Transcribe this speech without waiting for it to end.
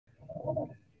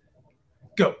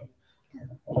Go.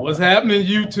 What's happening,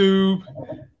 YouTube?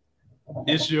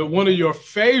 It's one of your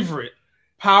favorite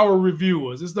power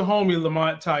reviewers. It's the homie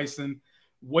Lamont Tyson,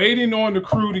 waiting on the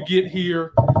crew to get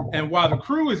here. And while the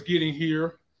crew is getting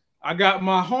here, I got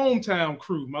my hometown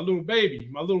crew, my little baby,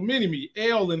 my little mini-me,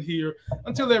 Elle, in here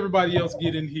until everybody else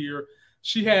get in here.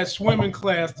 She has swimming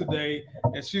class today,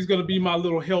 and she's going to be my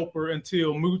little helper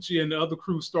until Moochie and the other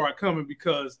crew start coming,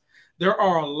 because there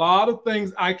are a lot of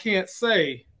things I can't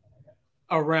say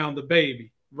around the baby.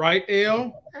 Right,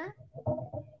 Elle? Huh?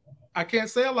 I can't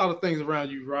say a lot of things around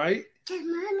you, right? That's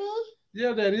mommy.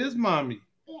 Yeah, that is mommy.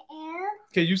 Yeah.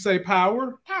 Can you say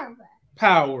power? Power.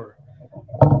 Power.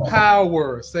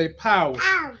 Power. Say power.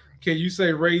 Power. Can you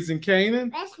say raising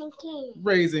Kanan? Raising Kanan.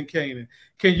 Raising Kanan.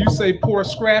 Can you say poor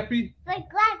Scrappy? Poor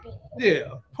Scrappy.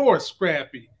 Yeah, poor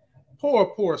Scrappy.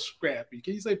 Poor Scrappy.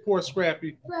 Can you say poor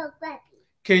Scrappy? Poor Scrappy.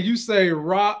 Can you say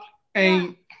Rock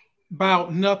ain't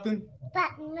about nothing?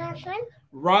 About nothing.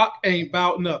 Rock ain't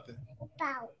about nothing.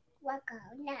 About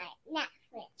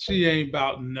nothing. She ain't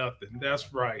about nothing.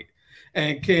 That's right.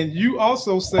 And can you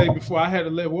also say, before I had to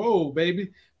let, whoa,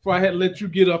 baby, before I had to let you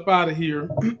get up out of here,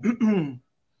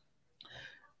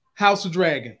 House of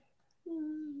Dragon.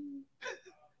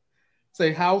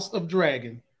 Say House of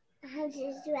Dragon. House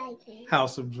of Dragon.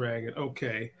 House of Dragon.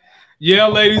 Okay. Yeah,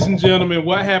 ladies and gentlemen,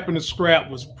 what happened to Scrap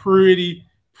was pretty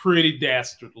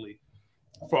dastardly.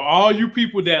 For all you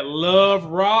people that love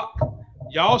Rock,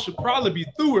 y'all should probably be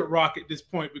through with Rock at this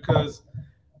point, because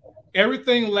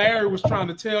everything Larry was trying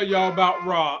to tell y'all about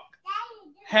Rock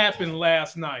happened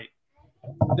last night.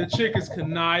 The chick is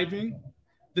conniving.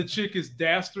 The chick is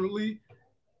dastardly.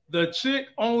 The chick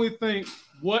only thinks,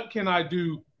 what can I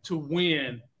do to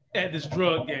win at this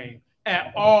drug game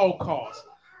at all costs?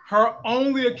 Her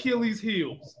only Achilles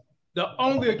heels, the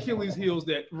only Achilles heels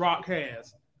that Rock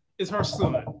has, is her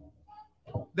son.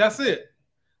 That's it.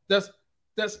 That's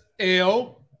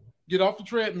Elle. Get off the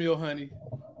treadmill, honey.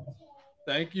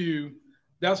 Thank you.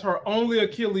 That's her only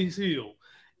Achilles heel.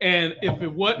 And if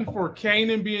it wasn't for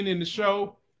Kanan being in the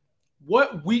show,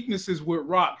 what weaknesses would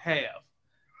Rock have?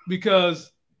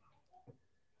 Because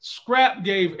Scrap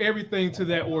gave everything to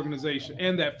that organization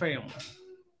and that family.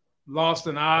 Lost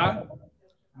an eye,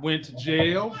 went to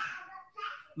jail,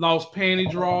 lost panty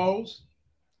draws,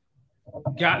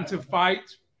 got into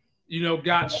fights,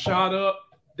 got shot up.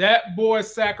 That boy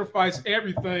sacrificed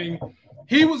everything.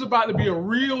 He was about to be a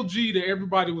real G that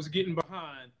everybody was getting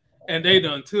behind, and they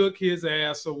done took his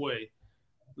ass away.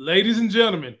 Ladies and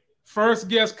gentlemen, first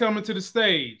guest coming to the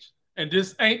stage, and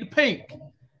this ain't the Pink.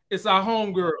 It's our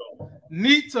homegirl,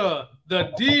 Nita,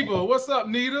 the diva. What's up,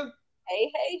 Nita?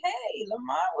 Hey,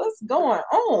 Lamont, what's going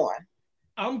on?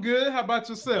 I'm good. How about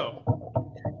yourself?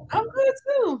 I'm good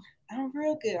too. I'm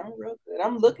real good.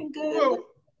 I'm looking good.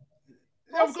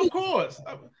 Well, of course.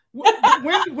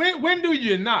 When do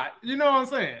you not? You know what I'm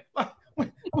saying?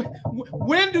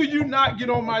 When do you not get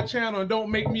on my channel and don't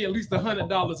make me at least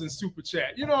 $100 in super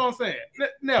chat? You know what I'm saying?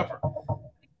 Never.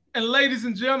 And ladies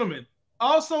and gentlemen,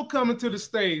 also coming to the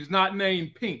stage, not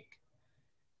named Pink,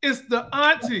 it's the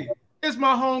auntie. It's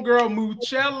my homegirl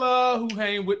Moochella, who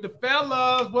hang with the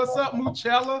fellas. What's up,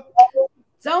 Moochella?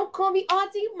 Don't call me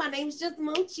auntie. My name's just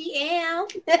Moochie.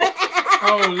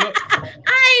 Oh, look.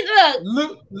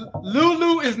 Look.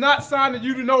 Lulu is not signing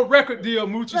you to no record deal,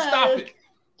 Moochie. Stop it.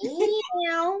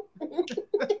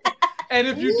 And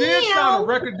if you did sign a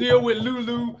record deal with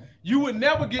Lulu, you would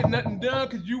never get nothing done,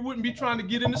 because you wouldn't be trying to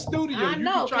get in the studio. I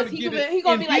know, because he's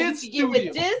going to be like, you can get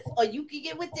with this or you can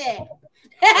get with that.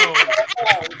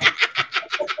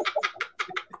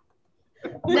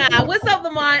 Nah, what's up,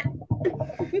 Lamont?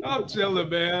 I'm chilling,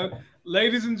 man.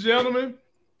 Ladies and gentlemen,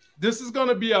 this is going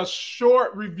to be a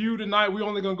short review tonight. We're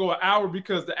only going to go an hour,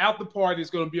 because the after party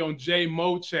is going to be on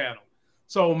J-Mo channel.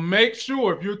 So make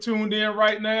sure, if you're tuned in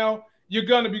right now, you're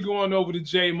going to be going over to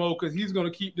J-Mo, because he's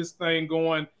going to keep this thing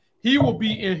going. He will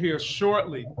be in here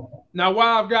shortly. Now,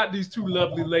 while I've got these two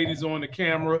lovely ladies on the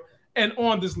camera and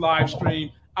on this live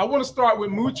stream, I want to start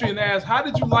with Moochie and ask, how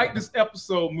did you like this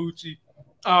episode, Moochie?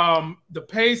 The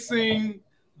pacing,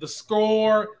 the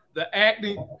score, the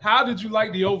acting. How did you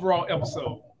like the overall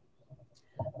episode?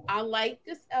 I like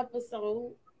this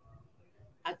episode.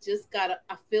 I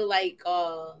feel like,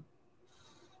 how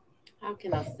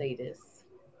can I say this?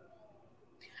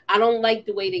 I don't like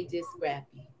the way they did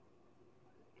Scrappy.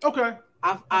 Okay.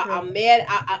 I'm mad.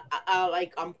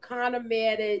 I'm kind of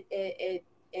mad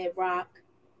at Rock,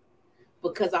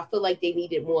 because I feel like they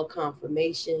needed more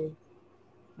confirmation.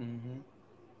 Mm-hmm.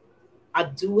 I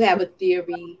do have a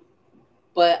theory,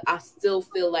 but I still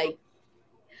feel like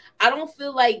I don't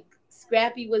feel like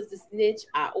Scrappy was the snitch.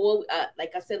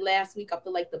 Like I said last week, I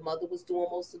feel like the mother was doing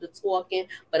most of the talking,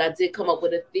 but I did come up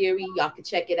with a theory. Y'all can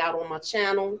check it out on my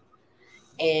channel.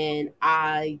 And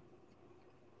I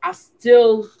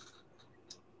still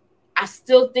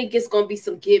think it's gonna be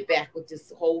some get back with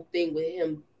this whole thing with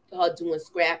her doing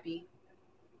Scrappy.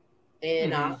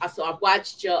 And I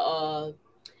watched your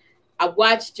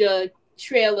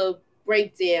trailer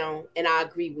breakdown, and I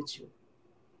agree with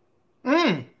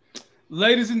you.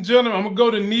 Ladies and gentlemen, I'm gonna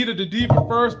go to Nita the Diva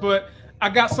first, but I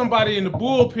got somebody in the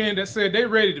bullpen that said they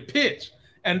ready to pitch,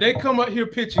 and they come up here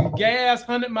pitching gas,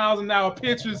 100 miles an hour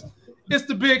pitches. It's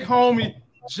the big homie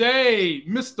Jay,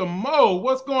 Mr. Mo.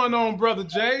 What's going on, brother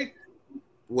Jay?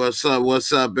 What's up?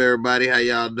 What's up, everybody? How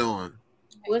y'all doing?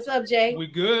 What's up, Jay? We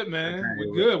good, man. We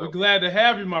good. We're glad to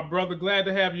have you, my brother. Glad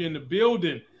to have you in the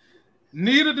building.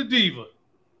 Nita the Diva.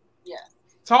 Yes.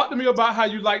 Talk to me about how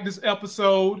you like this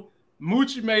episode.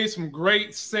 Moochie made some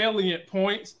great salient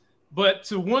points, but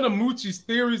to one of Moochie's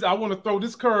theories, I want to throw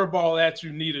this curveball at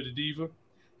you, Nita the Diva.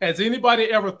 Has anybody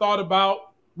ever thought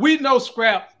about, we know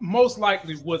Scrap most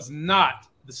likely was not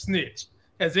the snitch.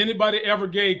 Has anybody ever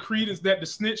gave credence that the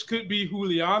snitch could be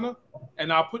Juliana?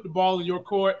 And I'll put the ball in your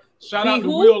court. Shout out to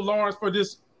Will Lawrence for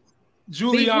this.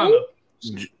 Juliana.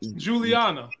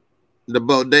 Juliana. The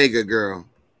bodega girl.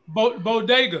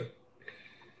 Bodega.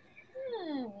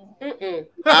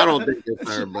 I don't think it's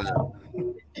her, but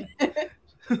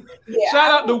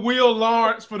shout out to Will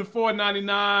Lawrence for the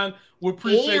 $4.99. We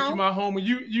appreciate you, my homie.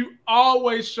 You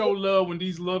always show love when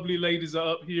these lovely ladies are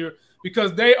up here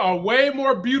because they are way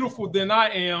more beautiful than I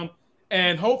am,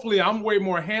 and hopefully I'm way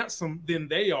more handsome than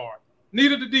they are.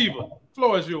 Nita the Diva,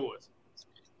 floor is yours.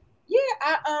 Yeah,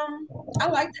 I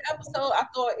liked the episode. I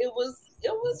thought it was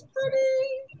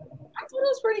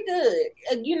pretty good.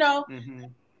 You know,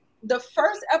 the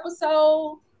first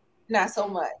episode, not so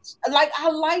much. Like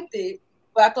I liked it,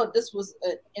 but I thought this was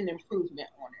an improvement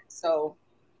on it. So,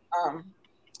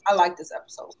 I like this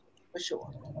episode for sure.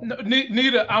 No,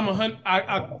 Nita,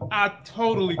 I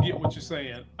totally get what you're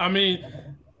saying. I mean,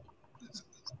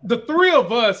 the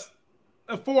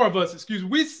four of us, excuse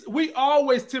me, we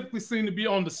always typically seem to be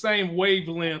on the same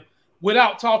wavelength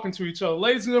without talking to each other.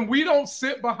 Ladies and gentlemen, we don't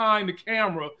sit behind the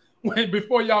camera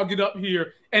before y'all get up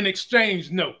here and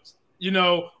exchange notes. You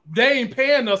know, they ain't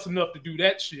paying us enough to do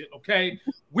that shit, okay?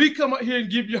 We come up here and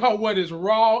give y'all what is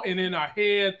raw and in our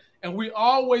head, and we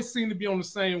always seem to be on the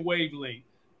same wavelength.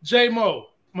 J-Mo,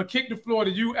 I'm going to kick the floor to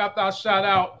you after I shout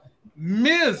out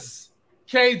Ms.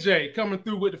 KJ coming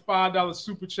through with the $5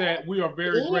 super chat. We are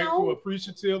very grateful,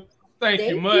 appreciative. Thank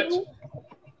you much.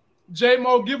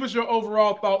 J-Mo, give us your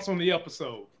overall thoughts on the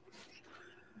episode.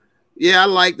 Yeah, I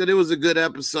liked it. It was a good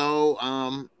episode.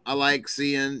 I like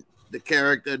seeing the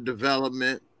character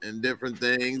development and different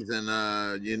things.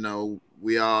 And, you know,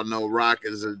 we all know Rock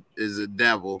is a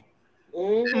devil.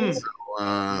 And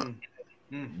so,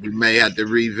 we may have to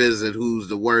revisit who's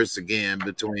the worst again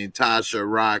between Tasha,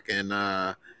 Rock,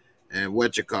 and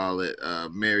what you call it,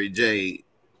 Mary J.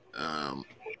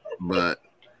 But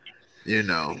you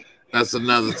know, that's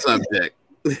another subject.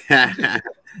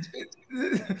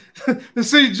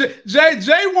 See,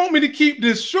 Jay want me to keep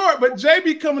this short, but Jay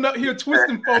be coming up here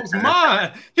twisting folks'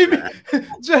 mind.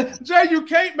 Jay, you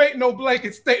can't make no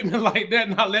blanket statement like that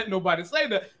and not let nobody say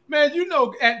that. Man, you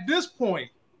know, at this point,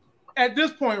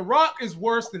 Rock is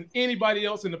worse than anybody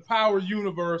else in the Power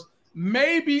universe.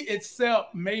 Maybe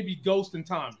except maybe Ghost and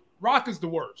Tommy. Rock is the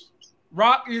worst.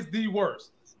 Rock is the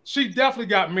worst. She definitely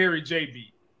got Mary J.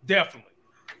 beat.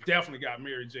 Definitely got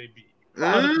Mary J. beat.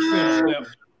 100%.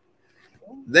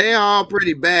 They are all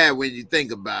pretty bad when you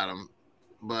think about them,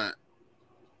 but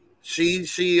she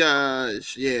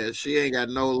ain't got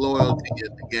no loyalty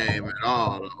in the game at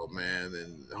all, though, man,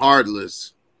 and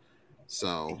heartless.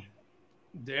 So,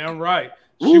 damn right.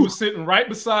 She was sitting right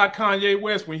beside Kanye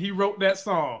West when he wrote that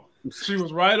song. She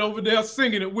was right over there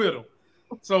singing it with him.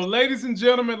 So, ladies and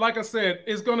gentlemen, like I said,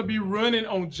 it's going to be running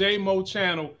on J-Mo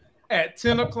channel at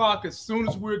 10 o'clock as soon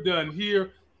as we're done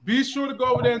here. Be sure to go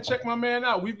over there and check my man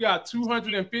out. We've got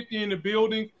 250 in the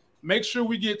building. Make sure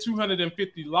we get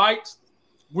 250 likes.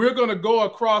 We're going to go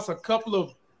across a couple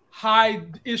of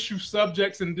high-issue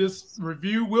subjects in this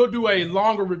review. We'll do a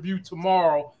longer review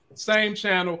tomorrow. Same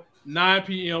channel, 9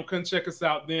 p.m. Come check us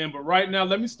out then. But right now,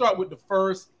 let me start with the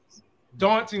first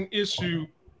daunting issue.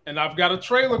 And I've got a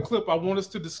trailer clip. I want us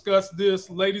to discuss this.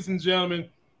 Ladies and gentlemen,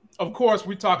 of course,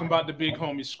 we're talking about the big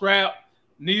homie Scrap.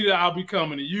 Nita, I'll be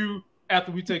coming to you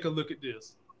after we take a look at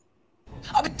this.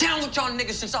 I've been down with y'all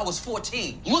niggas since I was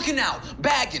 14. Looking out,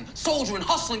 bagging, soldiering,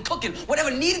 hustling, cooking.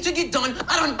 Whatever needed to get done,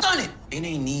 I done it. It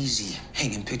ain't easy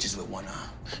hanging pictures with one arm.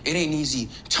 It ain't easy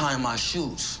tying my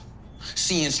shoes.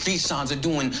 Seeing street signs are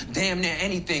doing damn near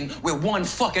anything with one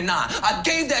fucking eye. I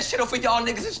gave that shit up for y'all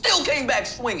niggas and still came back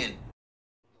swinging.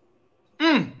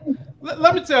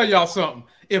 Let me tell y'all something.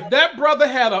 If that brother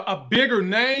had a bigger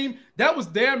name, that was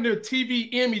damn near TV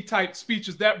Emmy type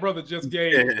speeches that brother just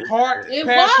gave. Heart, It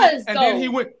passion, was, and though. then he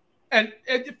went and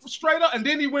straight up, and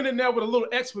then he went in there with a little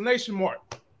exclamation mark,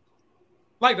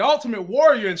 like the Ultimate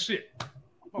Warrior and shit.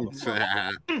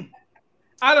 I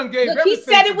done gave. Look, he everything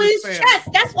said to it with his this family. chest.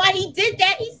 That's why he did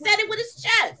that. He said it with his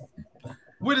chest.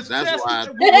 With his That's chest. why-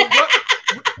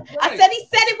 I said he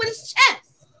said it with his chest.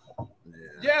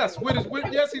 Yes,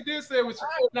 yes, he did say it.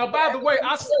 Now, by the way,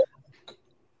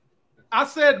 I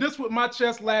said this with my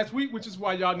chest last week, which is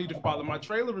why y'all need to follow my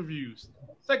trailer reviews.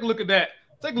 Take a look at that.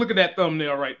 Take a look at that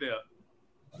thumbnail right there.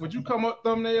 Would you come up,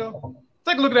 thumbnail?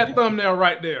 Take a look at that thumbnail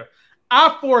right there.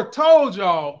 I foretold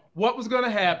y'all what was going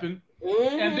to happen.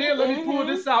 And then let me pull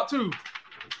this out too.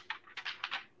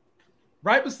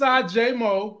 Right beside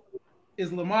J-Mo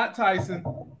is Lamont Tyson.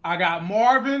 I got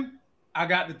Marvin. I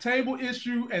got the table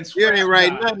issue and You Scrap ain't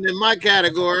writing Guy. nothing in my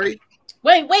category.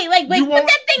 Wait. Put You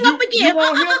that thing up again. You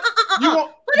won't hear, Put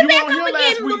it back hear up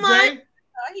last again, week, Lamont. Jay.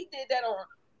 He did that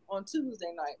on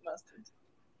Tuesday night, Mustard.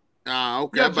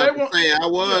 Okay, Yeah, I'm about Jay to say I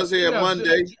was here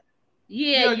Monday.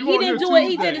 Yeah, you he won't didn't hear do it.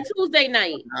 He Tuesday. did it Tuesday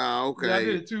night. Okay. Yeah, I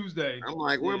did it Tuesday. I'm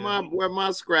like, where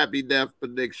my scrappy death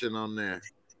prediction on there?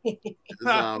 It's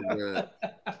all good.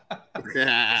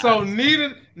 So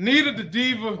neither the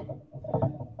diva,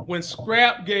 when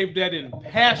Scrap gave that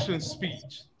impassioned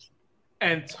speech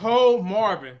and told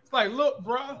Marvin, it's like, look,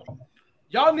 bro,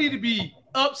 y'all need to be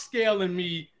upscaling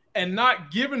me and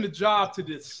not giving the job to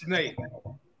this snake.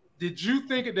 Did you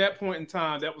think at that point in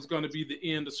time that was going to be the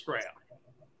end of Scrap?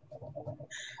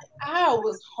 I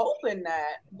was hoping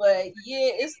that, but yeah,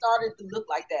 it started to look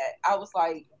like that. I was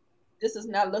like, this is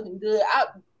not looking good.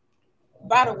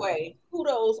 By the way,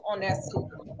 kudos on that suit.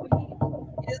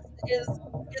 His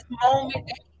moment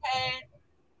that he had,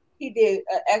 he did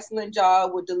an excellent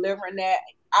job with delivering that.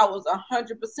 I was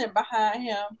 100% behind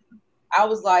him. I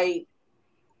was like,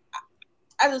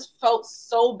 I just felt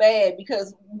so bad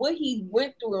because what he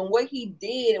went through and what he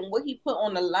did and what he put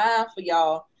on the line for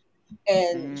y'all,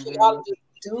 and for y'all to just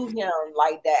do him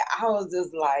like that, I was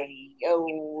just like,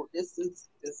 yo, this is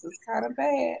kind of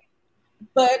bad.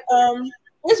 But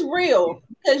it's real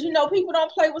because people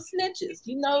don't play with snitches.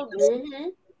 You know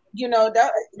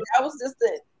that was just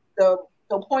the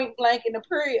point blank in the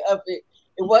period of it.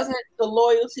 It wasn't the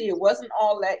loyalty. It wasn't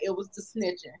all that. It was the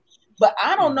snitching. But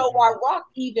I don't know why Rock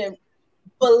even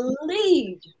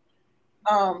believed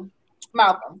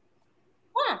Malcolm.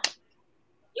 Why?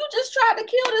 You just tried to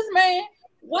kill this man.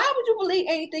 Why would you believe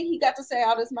anything he got to say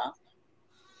out of his mouth?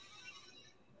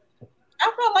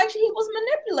 I felt like he was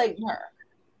manipulating her.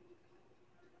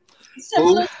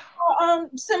 Similar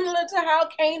to how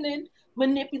Kanan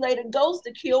manipulated Ghost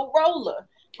to kill Roller.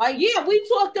 Like, yeah, they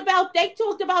talked about that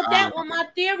on my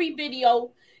theory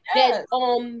video. Yes.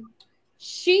 That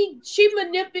he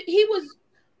was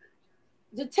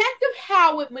Detective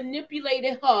Howard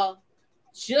manipulated her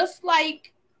just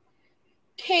like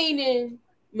Kanan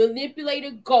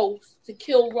manipulated Ghost to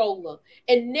kill Roller.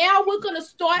 And now we're gonna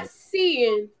start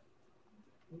seeing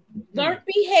learned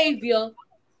behavior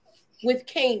with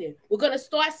Kanan. We're gonna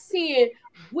start seeing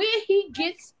where he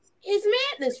gets his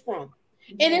madness from.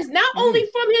 And it's not only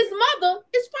from his mother,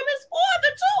 it's from his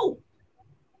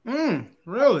father too.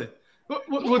 Really?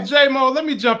 Well, J-Mo, let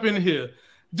me jump in here.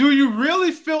 Do you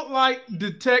really feel like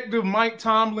Detective Mike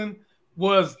Tomlin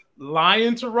was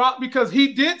lying to Rock? Because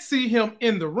he did see him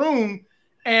in the room,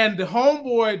 and the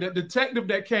homeboy, the detective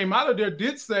that came out of there,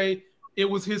 did say it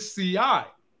was his CI.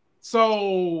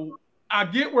 So I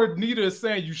get where Nita is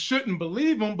saying you shouldn't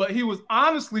believe him, but he was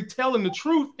honestly telling the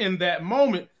truth in that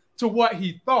moment to what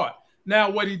he thought. Now,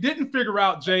 what he didn't figure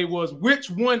out, Jay, was which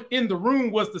one in the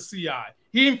room was the CI.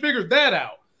 He didn't figure that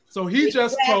out. So he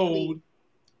just told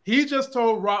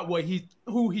Rock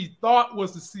who he thought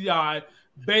was the CI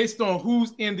based on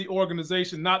who's in the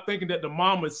organization, not thinking that the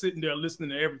mama is sitting there listening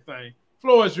to everything.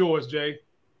 Floor is yours, Jay.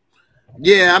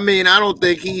 Yeah, I mean, I don't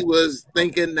think he was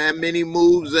thinking that many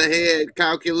moves ahead,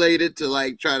 calculated to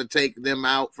like try to take them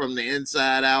out from the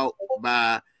inside out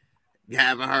by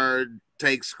having her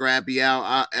take Scrappy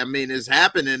out. I mean, it's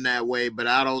happening that way, but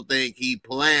I don't think he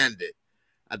planned it.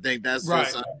 I think that's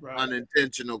just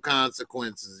unintentional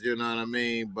consequences. You know what I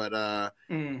mean? But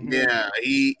yeah,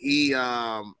 he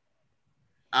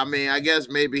I mean, I guess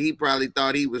maybe he probably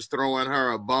thought he was throwing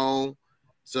her a bone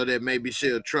so that maybe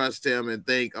she'll trust him and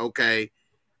think, okay,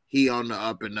 he on the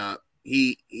up and up.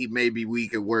 He maybe we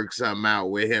could work something out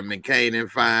with him and Kanan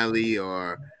finally,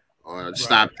 or or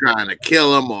stop trying to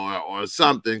kill him or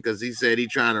something, because he said he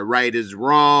trying to right his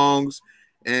wrongs,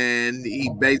 and he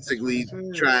basically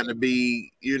trying to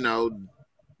be, you know,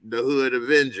 the hood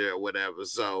avenger or whatever.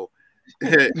 So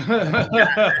that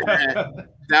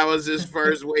was his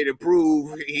first way to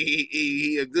prove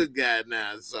he a good guy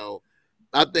now. So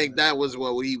I think that was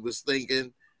what he was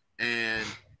thinking. And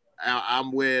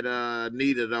I'm with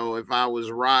Nita, though. If I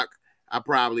was Rock, I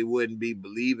probably wouldn't be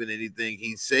believing anything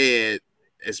he said,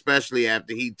 especially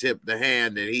after he tipped the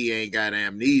hand that he ain't got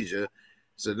amnesia.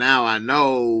 So now I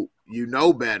know you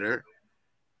know better.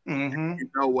 You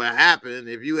know what happened.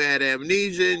 If you had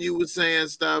amnesia and you were saying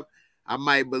stuff, I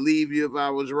might believe you if I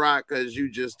was Rock, because you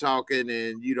just talking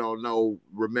and you don't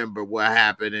remember what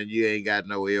happened, and you ain't got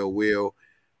no ill will.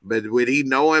 But with he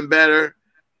knowing better,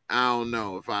 I don't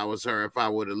know if I was her, if I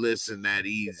would have listened that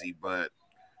easy. But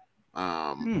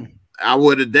I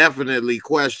would have definitely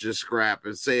questioned Scrap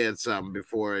and said something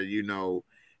before, you know,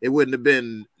 it wouldn't have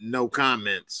been no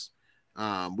comments.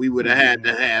 We would have had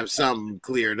to have something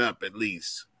cleared up at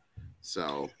least.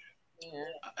 So,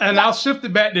 and I'll shift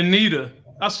it back to Nita.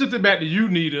 I'll shift it back to you,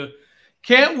 Nita.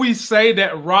 Can't we say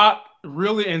that Rock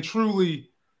really and truly,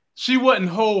 she wasn't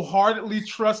wholeheartedly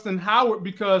trusting Howard,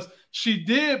 because she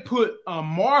did put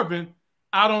Marvin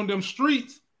out on them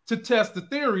streets to test the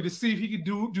theory to see if he could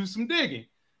do some digging.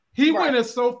 He went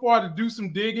as so far to do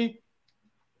some digging.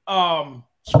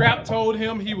 Scrap told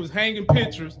him he was hanging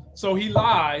pictures, so he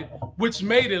lied, which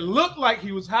made it look like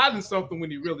he was hiding something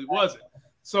when he really wasn't.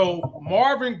 So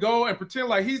Marvin go and pretend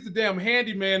like he's the damn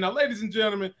handyman. Now, ladies and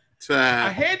gentlemen, a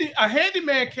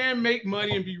handyman can make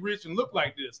money and be rich and look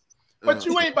like this. But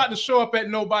you ain't about to show up at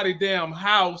nobody damn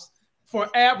house for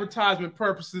advertisement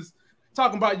purposes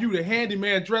talking about you the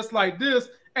handyman dressed like this.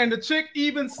 And the chick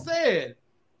even said,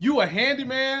 you a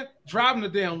handyman driving the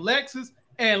damn Lexus.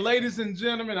 And ladies and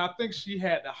gentlemen, I think she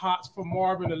had the hots for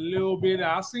Marvin a little bit.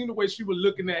 I seen the way she was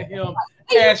looking at him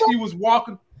as he was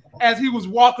walking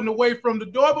away from the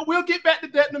door. But we'll get back to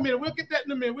that in a minute. We'll get that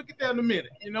in a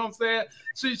minute. You know what I'm saying?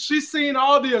 She's seen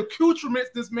all the accoutrements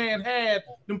this man had.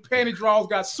 Them panty drawers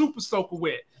got super soaker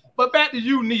wet. But back to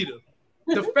you, Nita.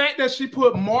 The fact that she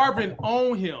put Marvin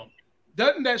on him,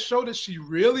 doesn't that show that she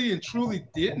really and truly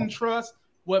didn't trust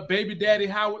what baby daddy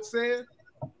Howard said?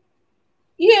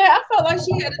 Yeah, I felt like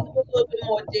she had to do a little bit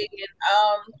more digging.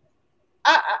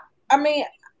 I mean,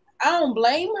 I don't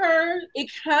blame her.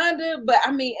 It kind of, but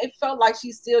I mean, it felt like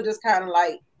she's still just kind of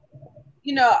like,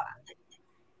 you know,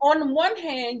 on the one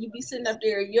hand, you be sitting up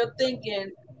there, you're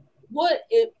thinking, what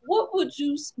would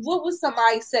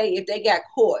somebody say if they got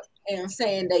caught and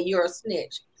saying that you're a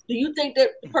snitch? Do you think that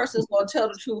the person's going to tell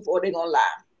the truth or they're going to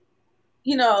lie?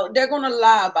 You know, they're going to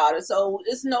lie about it. So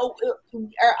it's no,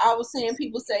 I was saying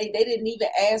people say they didn't even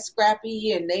ask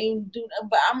Scrappy and they didn't do that.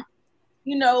 But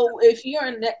you know, if you're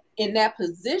in that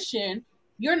position,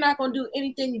 you're not going to do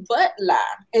anything but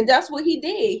lie. And that's what he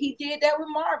did. He did that with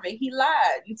Marvin. He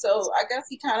lied. So I guess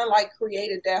he kind of like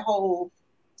created that whole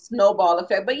snowball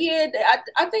effect. But yeah,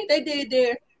 I think they did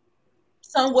their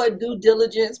somewhat due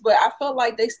diligence, but I felt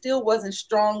like they still wasn't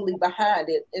strongly behind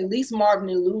it. At least Marvin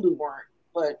and Lulu weren't.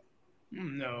 But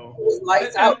no, it was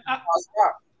lights out.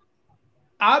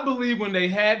 I believe when they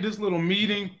had this little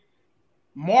meeting,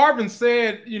 Marvin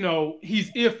said, you know, he's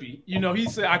iffy. You know, he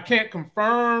said, I can't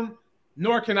confirm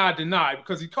nor can I deny,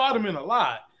 because he caught him in a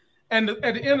lie. And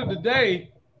at the end of the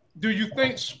day, do you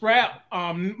think Scrap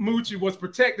Moochie was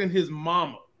protecting his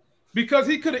mama? Because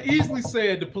he could have easily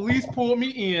said, the police pulled me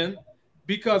in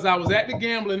because I was at the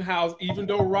gambling house, even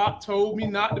though Rock told me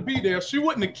not to be there. She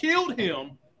wouldn't have killed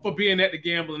him for being at the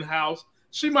gambling house.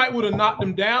 She might would have knocked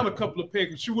him down a couple of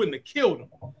pegs. She wouldn't have killed him.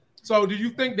 So do you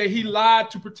think that he lied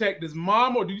to protect his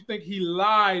mom, or do you think he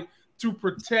lied to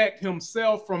protect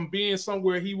himself from being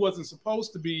somewhere he wasn't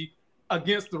supposed to be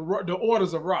against the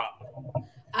orders of Rock?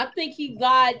 I think he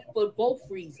lied for both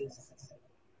reasons.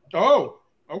 Oh,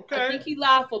 okay. I think he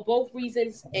lied for both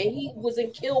reasons, and he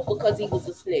wasn't killed because he was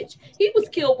a snitch. He was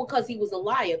killed because he was a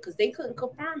liar, because they couldn't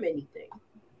confirm anything.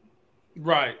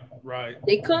 Right.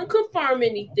 They couldn't confirm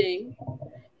anything,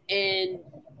 and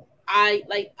I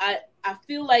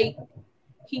feel like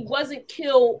he wasn't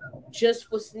killed just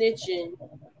for snitching.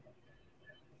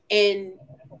 And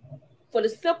for the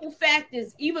simple fact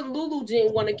is, even Lulu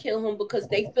didn't want to kill him because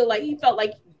he felt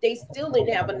like they still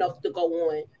didn't have enough to go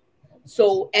on.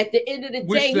 So at the end of the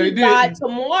day, he lied to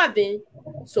Marvin.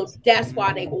 So that's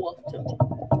why they offed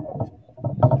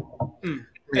him.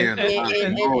 And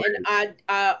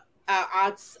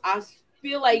I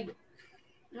feel like,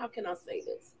 how can I say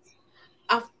this?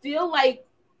 I feel like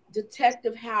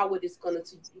Detective Howard is going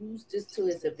to use this to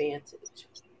his advantage.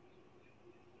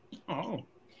 Oh.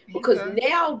 Because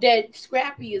now that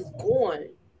Scrappy is gone,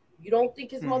 you don't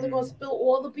think his mother gonna spill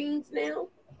all the beans now?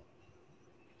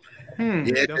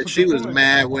 Yeah, because she was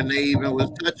mad when they even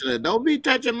was touching her. Don't be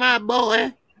touching my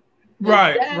boy.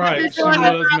 Right, right. She was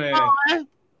mad.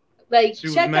 Like,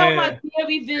 check out my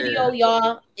theory video,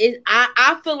 y'all.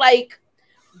 I feel like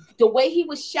the way he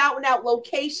was shouting out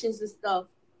locations and stuff,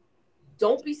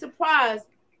 don't be surprised.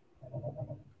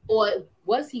 Or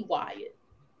was he wired?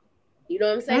 You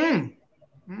know what I'm saying?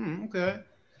 Okay.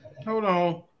 Hold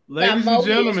on. Ladies and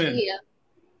gentlemen.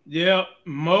 Yeah,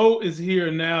 Mo is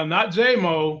here now. Not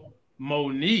J-Mo,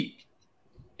 Monique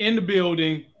in the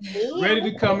building, ready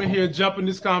to come in here, jump in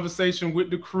this conversation with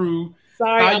the crew.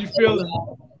 Sorry, how you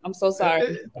feeling? I'm so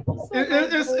sorry.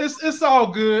 It's all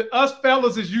good. Us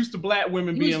fellas is used to black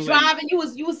women being late. Driving, you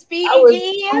was speeding.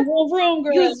 Room,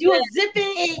 girl. You was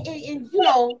zipping and you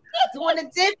know doing a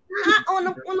dip on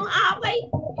the highway.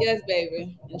 Yes,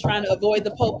 baby, and trying to avoid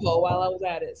the popo while I was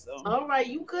at it. So all right,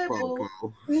 you good, boo.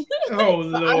 Oh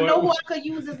Lord, I know who I could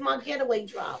use as my getaway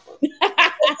driver.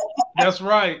 That's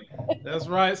right. That's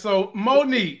right. So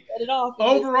Monique,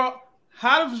 overall,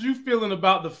 how was you feeling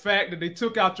about the fact that they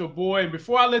took out your boy? And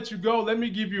before I let you go, let me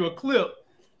give you a clip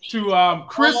to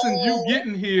christen you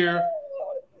getting here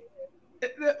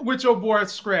with your boy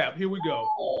Scrap. Here we go.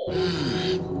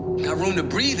 Got room to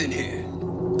breathe in here.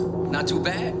 Not too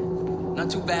bad. Not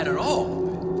too bad at all.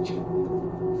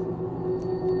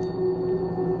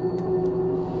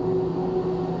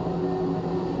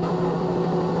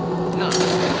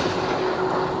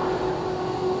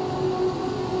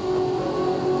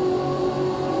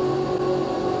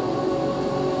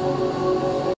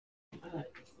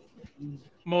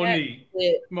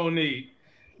 Monique,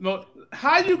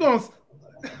 how you gonna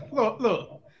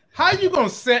look? How you gonna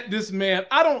set this man?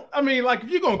 I mean, like, if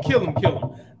you're gonna kill him, kill him.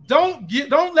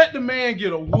 Don't let the man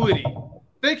get a Woody.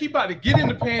 Think he about to get in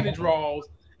the panty drawers,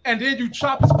 and then you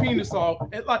chop his penis off.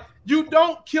 And like, you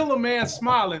don't kill a man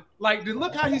smiling. Like,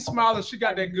 look how he's smiling. She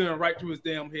got that gun right to his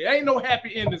damn head. Ain't no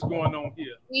happy endings going on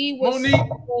here. He was Monique,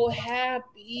 so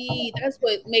happy. That's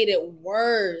what made it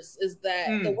worse. Is that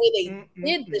the way they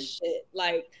did the shit?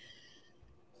 Like,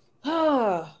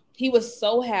 he was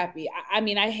so happy. I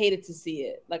mean, I hated to see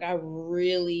it. Like, I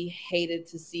really hated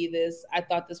to see this. I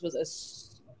thought this was a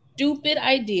stupid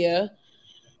idea.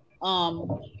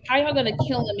 How y'all gonna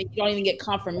kill him if you don't even get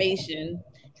confirmation?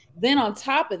 Then on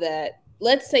top of that,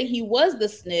 let's say he was the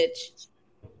snitch.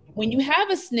 When you have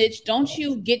a snitch, don't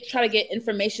you try to get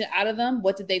information out of them?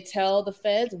 What did they tell the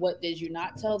feds? What did you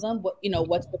not tell them?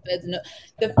 What's the feds know?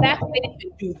 The fact that they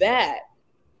didn't do that,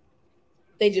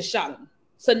 they just shot him.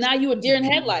 So now you a deer in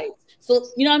headlights. So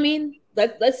you know what I mean?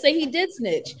 Let's say he did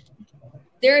snitch.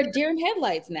 They're deer in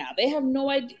headlights now. They have no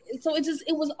idea. So it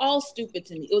was all stupid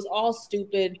to me. It was all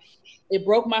stupid. It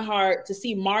broke my heart to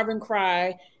see Marvin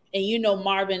cry. And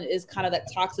Marvin is kind of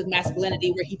that toxic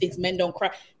masculinity where he thinks men don't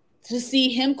cry. To see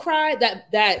him cry,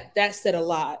 that said a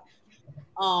lot.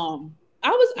 I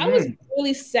was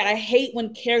really sad. I hate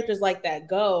when characters like that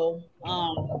go.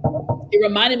 It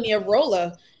reminded me of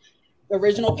Rolla,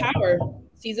 Original Power,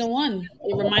 season 1.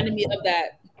 It reminded me of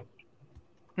that.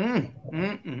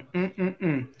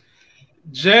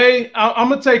 Jay, I'm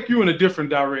gonna take you in a different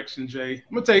direction, Jay.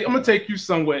 I'm gonna take you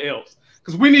somewhere else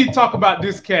because we need to talk about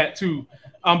this cat too.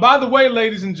 By the way,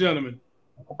 ladies and gentlemen,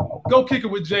 go kick it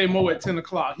with J Mo at 10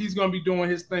 o'clock. He's gonna be doing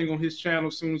his thing on his channel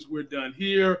as soon as we're done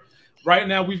here. Right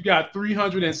now, we've got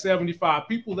 375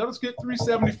 people. Let us get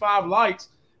 375 likes,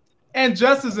 and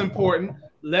just as important,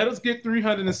 let us get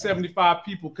 375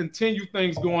 people. Continue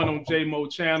things going on J Mo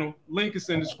channel. Link is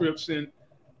in the description.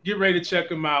 Get ready to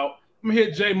check him out. I'm gonna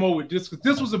hit J Mo with this because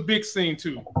this was a big scene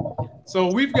too.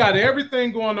 So we've got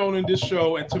everything going on in this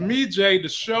show, and to me, Jay, the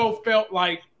show felt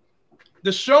like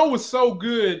the show was so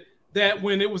good that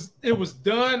when it was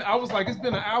done, I was like, it's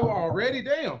been an hour already.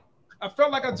 Damn, I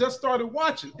felt like I just started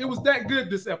watching. It was that good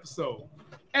this episode,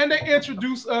 and they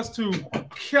introduced us to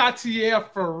Cartier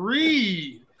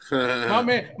Fareed.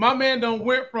 my man done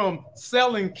went from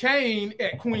selling cane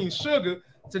at Queen Sugar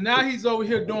to now he's over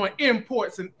here doing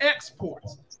imports and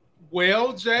exports.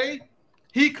 Well, Jay,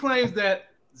 he claims that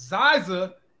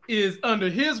Ziza is under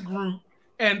his group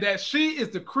and that she is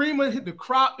the cream of the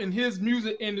crop in his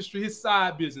music industry, his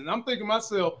side business. I'm thinking to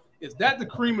myself, is that the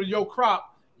cream of your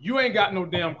crop? You ain't got no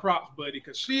damn crops, buddy,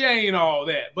 because she ain't all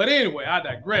that. But anyway, I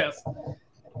digress.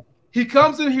 He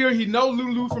comes in here. He knows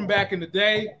Lulu from back in the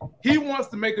day. He wants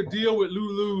to make a deal with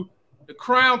Lulu. The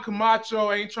Crown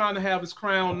Camacho ain't trying to have his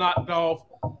crown knocked off,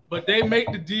 but they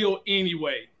make the deal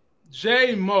anyway.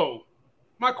 J Mo,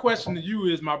 my question to you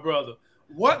is, my brother,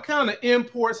 what kind of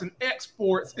imports and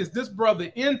exports is this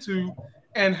brother into?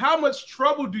 And how much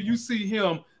trouble do you see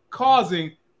him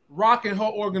causing Rock and her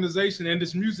organization and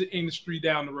this music industry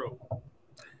down the road?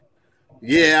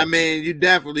 Yeah, I mean, you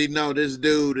definitely know this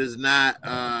dude is not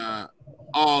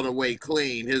all the way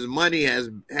clean. His money has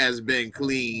been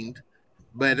cleaned,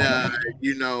 but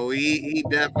you know, he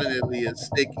definitely is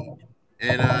sticky.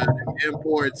 And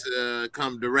imports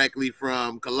come directly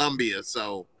from Colombia,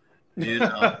 so you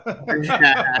know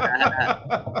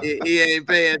he ain't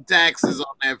paying taxes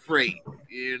on that freight,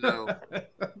 you know.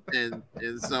 And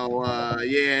so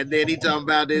yeah, and then he talking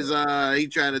about his he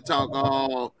trying to talk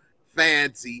all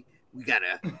fancy. We got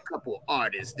a couple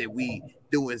artists that we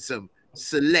doing some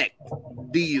select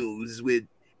deals with.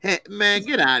 Hey, man,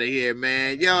 get out of here,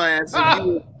 man. Yo ass,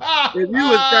 if you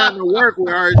was trying to work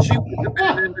with her, she would have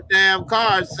been in the damn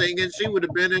car singing. She would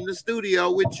have been in the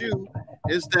studio with you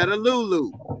instead of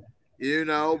Lulu, you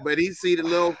know. But he see the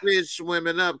little fish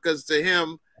swimming up because to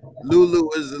him, Lulu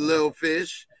is a little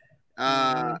fish,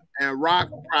 and Rock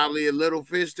probably a little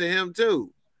fish to him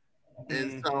too.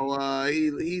 And so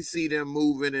he see them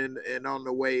moving and on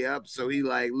the way up. So he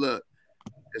like, look,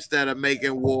 instead of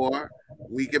making war,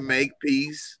 we can make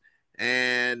peace.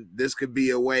 And this could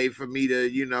be a way for me to,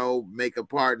 you know, make a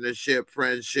partnership,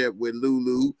 friendship with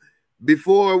Lulu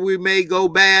before we may go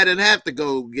bad and have to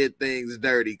go get things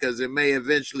dirty, because it may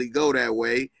eventually go that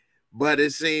way. But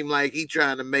it seemed like he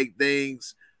trying to make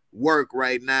things work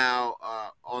right now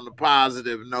on a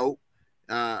positive note.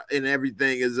 And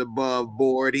everything is above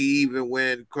board. He even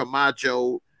when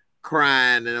Camacho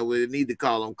crying, and we need to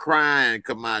call him crying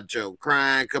Camacho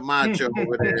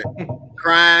over there,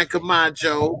 crying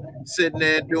Camacho, sitting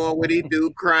there doing what he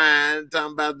do, crying,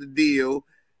 talking about the deal.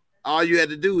 All you had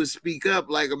to do is speak up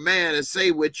like a man and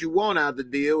say what you want out the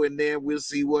deal, and then we'll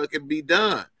see what can be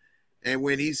done. And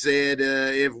when he said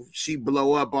if she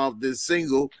blow up off this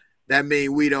single, that means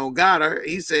we don't got her.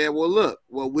 He said, well, look,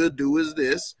 what we'll do is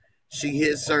this. She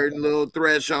hits certain little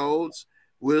thresholds,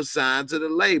 we'll sign to the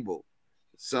label.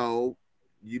 So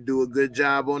you do a good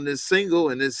job on this single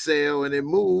and this sale and it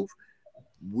move,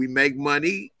 we make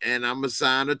money, and I'm a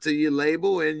signer to your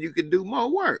label, and you can do more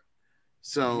work.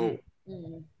 So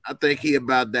I think he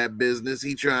about that business.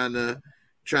 He trying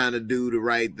to do the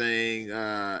right thing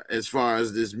as far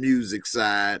as this music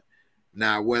side.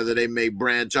 Now, whether they may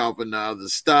branch off into other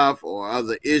stuff or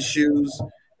other issues,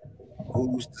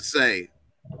 who's to say?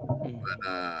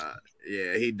 But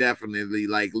yeah, he definitely,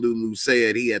 like Lulu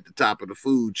said, he at the top of the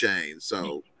food chain.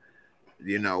 So,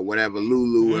 you know, whatever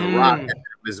Lulu and Rock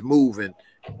is moving,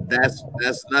 that's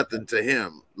nothing to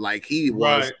him. Like he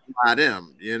was by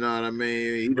them, you know what I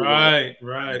mean? Right.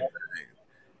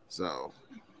 So,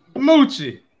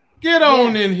 Moochie, get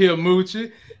on in here,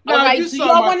 Moochie. Now, all right, do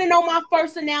y'all want to know my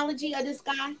first analogy of this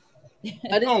guy?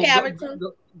 Of this character?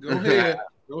 Go ahead.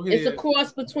 It's a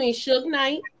cross between Suge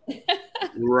Knight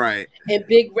right and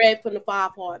Big Red from the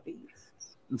Five Heartbeats.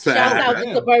 Shouts out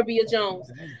to Suburbia Jones.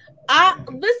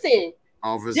 Listen,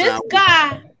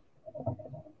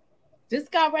 this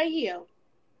guy right here,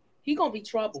 he gonna be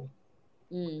trouble.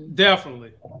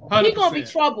 Definitely, 100%. He gonna be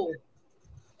trouble.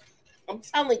 I'm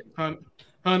telling you,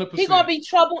 100%. He gonna be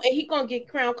trouble, and he gonna get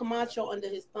Crown Camacho under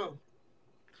his thumb.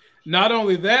 Not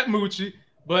only that, Moochie,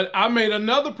 but I made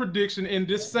another prediction in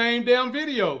this same damn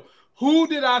video. Who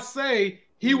did I say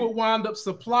he would wind up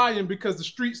supplying because the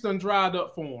streets done dried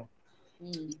up for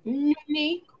him?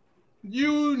 Unique.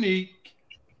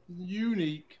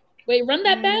 Wait, run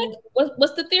that back.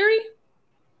 What's the theory?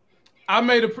 I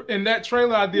made in that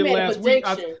trailer I did last week.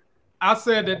 I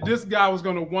said that this guy was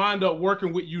going to wind up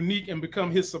working with Unique and become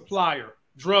his supplier,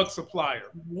 drug supplier.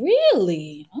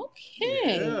 Really?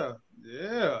 Okay.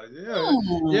 Yeah.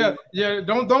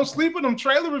 Don't sleep with them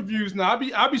trailer reviews. Now I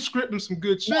be scripting some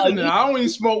good shit in there. I don't even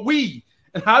smoke weed,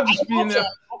 and I just be in there.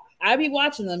 I be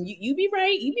watching them. You be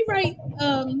right. You be right.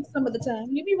 Some of the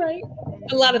time, you be right.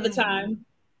 A lot of the time.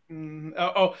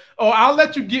 I'll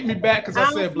let you get me back because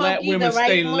I said black women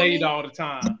stay late all the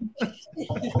time.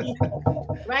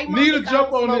 Nita,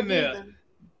 jump on in there.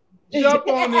 Jump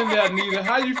on in there, Nita.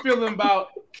 How you feeling about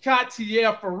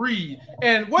Cartier Fareed?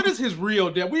 And what is his real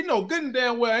deal? We know good and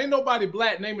damn well ain't nobody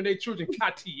black naming their children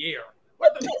Cartier.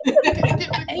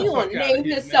 You want to name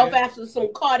yourself after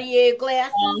some Cartier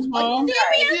glasses?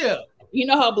 Yeah. You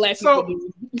know how black people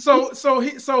do. So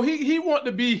he want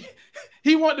to be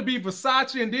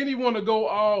Versace, and then he want to go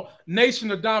all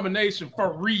Nation of Domination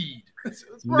Fareed.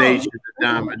 Nation of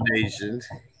Domination.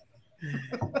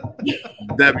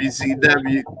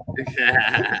 WCW.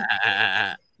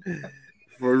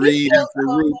 Fareed and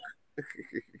Farouk.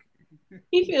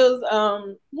 He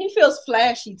feels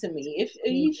flashy to me. If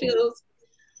he feels,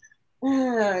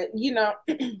 you know,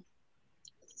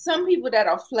 some people that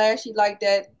are flashy like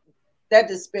that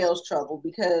dispels trouble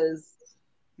because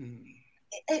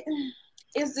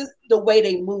it's just the way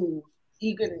they move.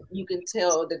 You can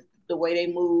tell the way they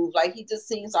move. Like he just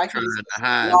seems like he's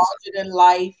larger than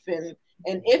life, and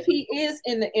if he is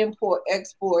in the import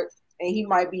export, and he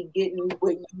might be getting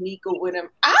with Unique or with him.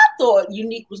 I thought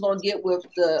Unique was gonna get with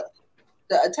the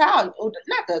Italian,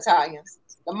 not the Italians,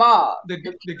 the mob, the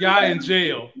guy in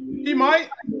jail. He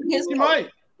might. He might.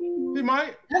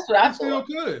 That's what I thought. Still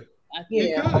could. Yeah.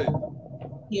 He could.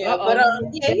 Yeah, but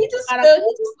yeah, he just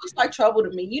looks like trouble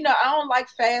to me. You know, I don't like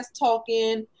fast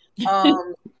talking.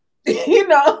 You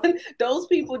know, those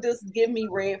people just give me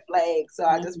red flags. So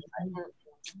I just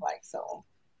like so.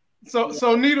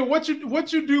 So Nita, what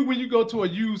you do when you go to a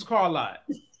used car lot?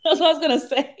 That's what I was gonna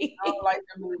say. I don't like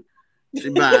them. She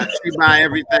buy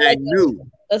everything new.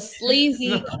 A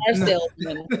sleazy car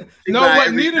salesman. No,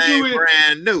 what Nita do is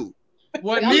brand new.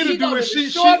 What Nita do is she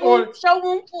showroom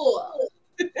floor.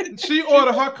 She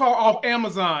ordered her car off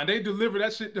Amazon. They deliver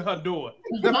that shit to her door.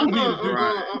 That's what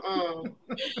Nita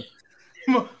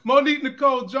do. Monique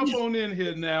Nicole, jump on in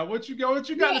here now. What you got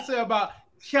to say about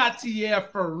Cartier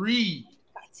Farid?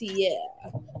 Yeah,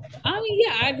 I mean,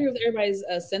 yeah, I agree with everybody's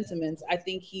sentiments. I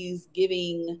think he's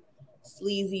giving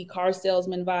sleazy car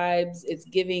salesman vibes. It's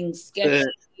giving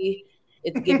sketchy.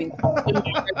 It's giving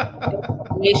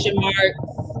exclamation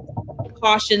marks,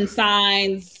 caution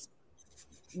signs,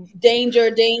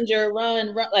 danger,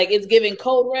 run. Like it's giving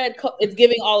code red. It's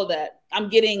giving all of that. I'm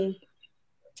getting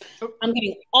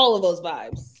all of those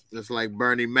vibes. Just like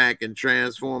Bernie Mac and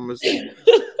Transformers.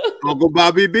 Uncle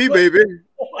Bobby B, baby.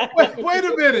 Wait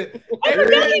a minute.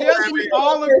 Yes, we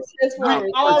all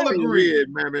agree.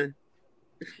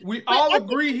 We all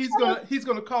agree he's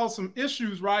gonna cause some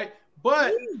issues, right?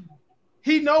 But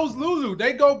he knows Lulu.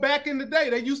 They go back in the day.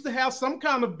 They used to have some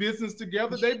kind of business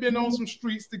together. They've been on some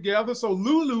streets together. So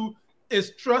Lulu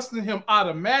is trusting him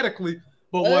automatically.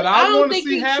 But what I want to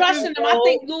see happen, trusting him. I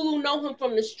think Lulu know him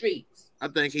from the streets. I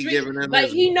think he's giving him like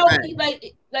he know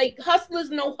like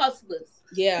hustlers know hustlers.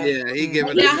 Yeah, he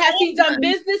giving. Now has he done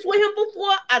business with him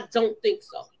before? I don't think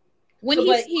so.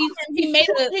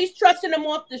 He's trusting him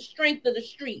off the strength of the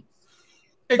streets.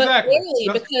 Exactly. But really,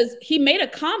 because he made a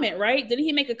comment, right? Didn't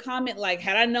he make a comment like,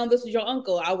 had I known this was your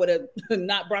uncle, I would have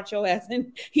not brought your ass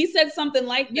in? He said something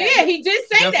like that. Yeah, he did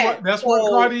say that. That's what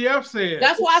Cartier said.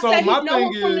 That's why I said he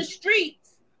know him from the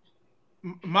streets.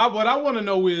 What I want to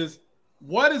know is,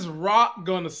 what is Rock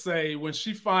gonna say when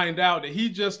she find out that he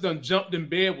just done jumped in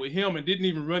bed with him and didn't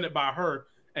even run it by her?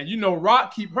 And you know,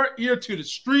 Rock keep her ear to the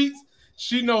streets.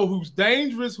 She know who's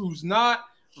dangerous, who's not.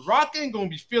 Rock ain't gonna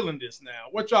be feeling this now.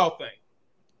 What y'all think?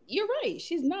 You're right.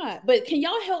 She's not. But can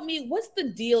y'all help me? What's the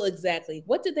deal exactly?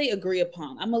 What did they agree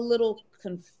upon? I'm a little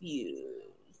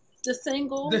confused. The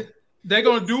single. They're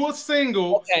gonna do a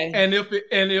single, okay. And if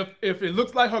it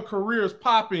looks like her career is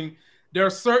popping, there are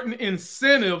certain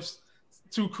incentives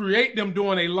to create them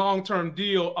doing a long-term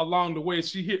deal along the way.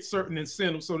 She hits certain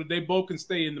incentives so that they both can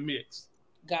stay in the mix.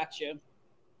 Gotcha.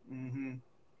 Mm-hmm.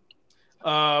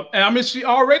 And I mean, she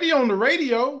already on the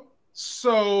radio,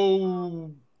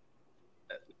 so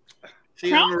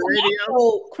she on the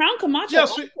radio. Crown Camacho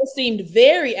also seemed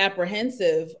very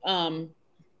apprehensive.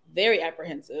 Very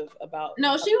apprehensive about.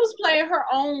 No, she was playing her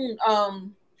own.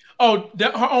 Her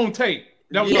own tape.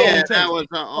 That was her own tape. That was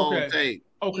her own tape.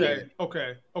 Okay.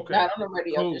 Not on the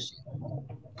radio.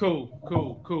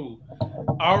 Cool.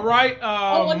 All right.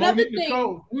 Another thing.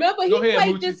 Nicole. Remember, he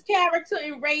played this character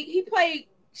in Ray. He played.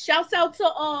 Shouts out to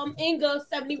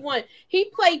Inga71. He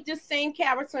played this same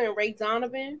character in Ray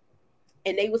Donovan,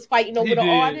 and they was fighting over the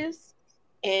artist.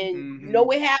 And you know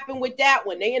what happened with that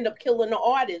one? They ended up killing the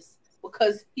artist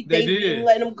because they didn't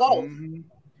let him go. Mm-hmm.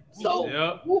 So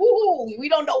we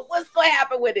don't know what's gonna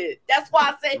happen with it. That's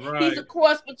why I said he's a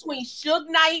cross between Suge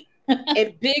Knight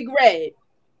and Big Red.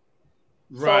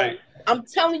 Right. So I'm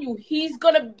telling you, he's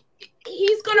gonna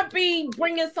be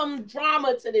bringing some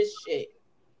drama to this shit.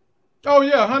 Oh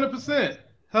yeah, 100%.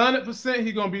 100%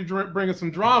 he's gonna be bringing some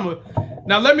drama.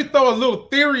 Now let me throw a little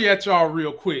theory at y'all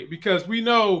real quick, because we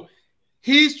know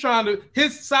his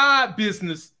side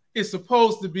business is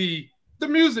supposed to be the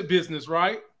music business,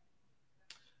 right?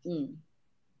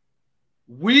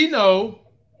 We know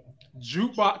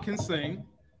Jukebox can sing,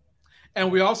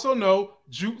 and we also know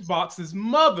Jukebox's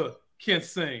mother can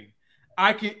sing.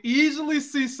 I can easily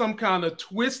see some kind of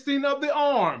twisting of the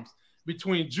arms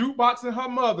between Jukebox and her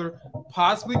mother,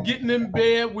 possibly getting in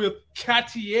bed with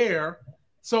Cartier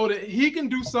so that he can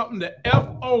do something to F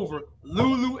over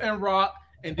Lulu and Rock,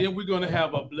 and then we're going to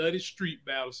have a bloody street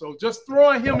battle. So just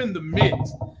throwing him in the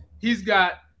mix. He's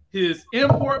got his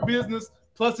import business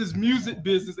plus his music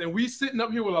business, and we sitting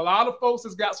up here with a lot of folks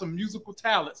that's got some musical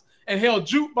talents. And hell,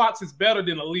 Jukebox is better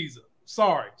than Aliza.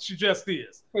 Sorry, she just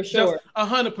is. For sure.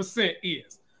 Just 100%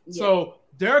 is. Yeah. So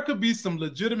there could be some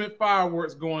legitimate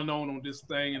fireworks going on this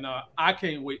thing, and I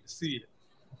can't wait to see it.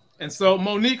 And so,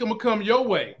 Monique, I'm going to come your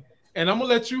way, and I'm going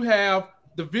to let you have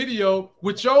the video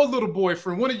with your little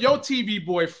boyfriend, one of your TV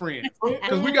boyfriends,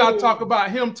 because we got to talk about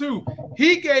him too.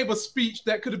 He gave a speech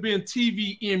that could have been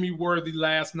TV Emmy worthy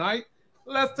last night.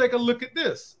 Let's take a look at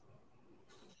this.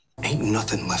 Ain't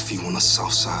nothing left for you on the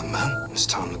south side, man. It's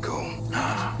time to go.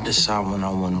 Decide when I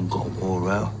want to go,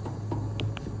 Orel.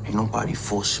 Ain't nobody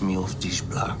forcing me off these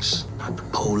blocks. Not the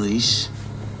police.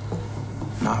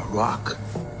 Not Rock.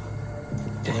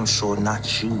 Damn sure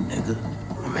not you, nigga.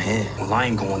 I'm here. Well, I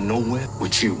ain't going nowhere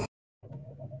with you.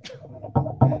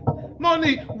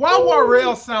 Monique, why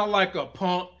Warrell sound like a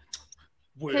punk?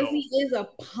 Because he is a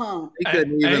punk. He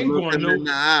couldn't even look him in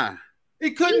the eye.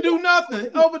 He couldn't do nothing.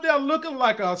 Over there looking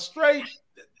like a straight.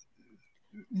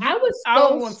 I was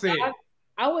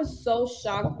so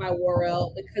shocked by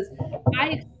Warrell because I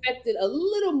expected a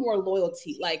little more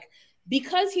loyalty. Like,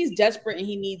 because he's desperate and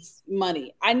he needs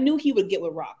money, I knew he would get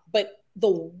with Rock. But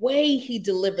the way he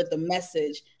delivered the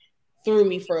message threw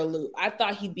me for a loop. I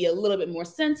thought he'd be a little bit more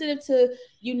sensitive to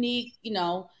Unique, you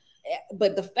know,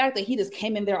 but the fact that he just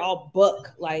came in there all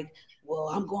book, like, well,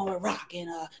 I'm going with Rock, and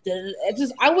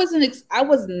I was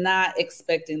not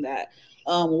expecting that.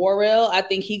 Warrell, I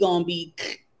think he gonna be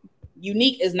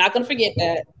Unique is not gonna forget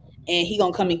that, and he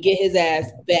gonna come and get his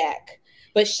ass back.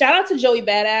 But shout out to Joey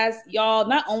Badass, y'all.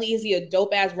 Not only is he a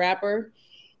dope ass rapper,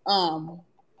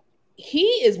 he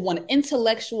is one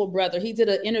intellectual brother. He did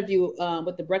an interview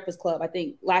with the Breakfast Club, I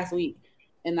think, last week,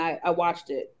 and I watched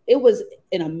it. It was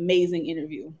an amazing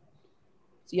interview.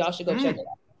 So y'all should go check it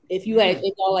out. If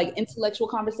y'all like intellectual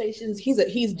conversations,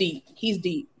 he's deep. He's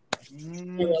deep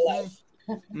in real life.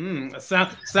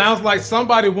 Sounds like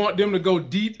somebody want them to go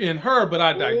deep in her, but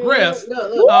I digress.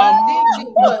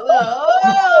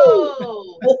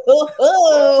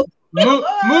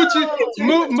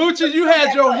 Moochie, you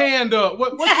had your hand up.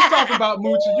 What you talking about,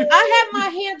 Moochie? I have my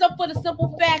hands up for the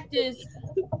simple fact is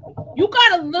you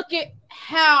gotta look at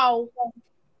how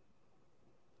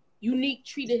Unique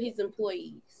treated his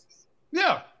employees.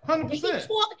 Yeah, 100%.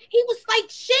 He was like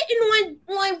shitting on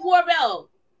Warrell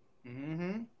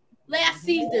last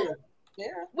season.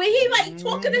 Yeah, when he like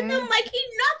talking to him like he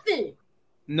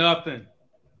nothing.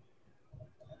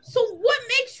 So what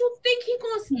makes you think he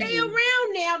gonna stay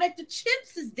around now that the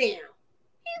chips is down?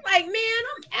 He's like, man,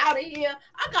 I'm out of here.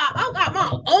 I got my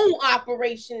own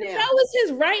operation now. That was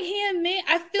his right hand man.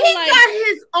 I feel he like got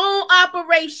his own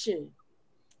operation.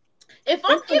 If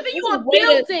I'm giving you a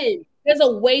building, there's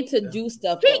a way to do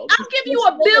stuff. I'm giving you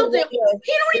a building. He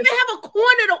don't even have a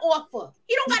corner to offer.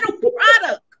 He don't got no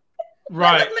product.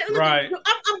 Right.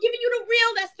 I'm giving you the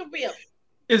real. That's the real.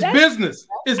 It's business.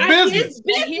 It's business.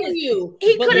 I hear you.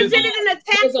 He could have did it in a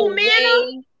tactful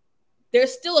manner.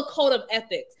 There's still a code of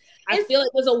ethics. I feel like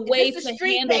there's a way to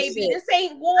handle baby. This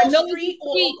ain't Wall Street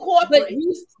or corporate. But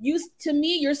you, to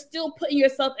me, you're still putting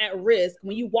yourself at risk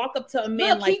when you walk up to a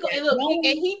man like that. And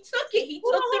he took it. He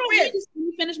took the risk. Let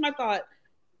me finish my thought.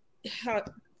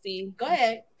 See, go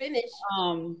ahead, finish.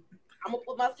 I'm gonna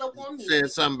put myself on mute. Said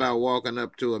something about walking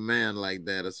up to a man like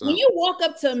that or something. When you walk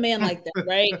up to a man like that,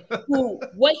 right?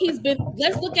 What he's been.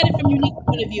 Let's look at it from Unique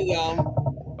point of view,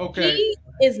 y'all. Okay. He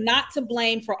is not to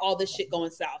blame for all this shit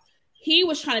going south. He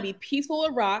was trying to be peaceful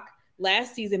with Rock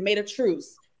last season, made a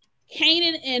truce.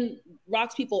 Kanan and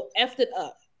Rock's people effed it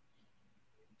up.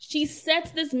 She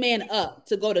sets this man up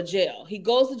to go to jail. He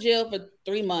goes to jail for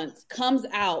 3 months, comes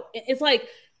out. It's like,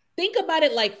 think about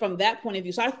it like from that point of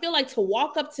view. So I feel like to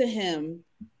walk up to him,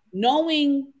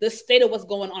 knowing the state of what's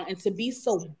going on and to be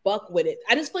so buck with it,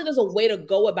 I just feel like there's a way to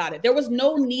go about it. There was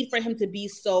no need for him to be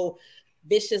so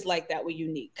vicious like that with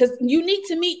Unique, because Unique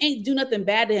to me ain't do nothing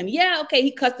bad to him. Yeah, okay, he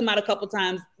cussed him out a couple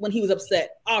times when he was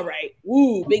upset. All right,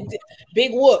 woo, big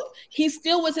whoop. He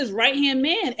still was his right hand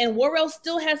man, and Warrell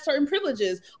still has certain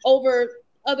privileges over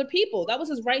other people. That was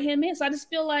his right hand man. So I just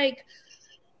feel like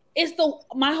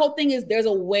my whole thing is there's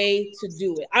a way to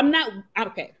do it. I'm not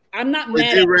mad. Would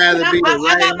you rather be the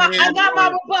right hand? I got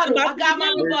my rebuttal. I got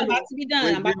my rebuttal. About to be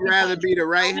done. Would you rather be the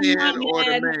right hand or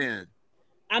the man?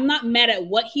 I'm not mad at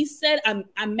what he said. I'm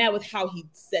mad with how he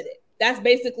said it. That's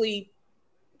basically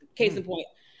case in point.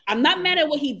 I'm not mad at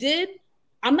what he did.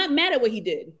 I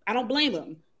don't blame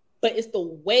him. But it's the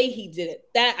way he did it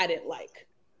that I didn't like.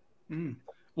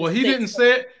 Well, he didn't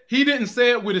say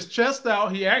it with his chest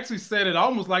out. He actually said it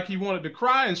almost like he wanted to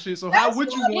cry and shit. So how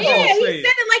would you want him to say it? He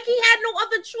said it like he had no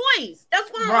other choice. That's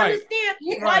why I don't understand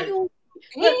why you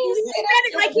Look, you said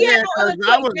it like he had no other I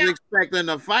choice was now. expecting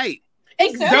a fight.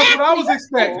 Exactly. That's what I was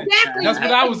expecting. Exactly. That's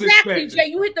what I was exactly, expecting.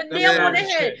 Jay, you hit the nail on the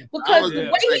head because the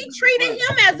way he treated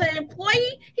him as an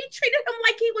employee, he treated him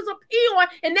like he was a peon,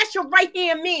 and that's your right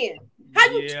hand man. How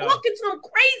you talking to him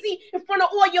crazy in front of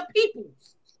all your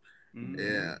peoples?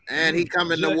 Yeah, and he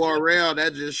coming to Warrell.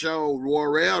 That just showed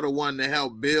Warrell the one to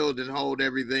help build and hold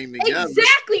everything together.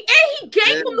 Exactly, and he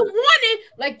gave him the warning,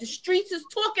 like the streets is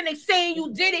talking, they saying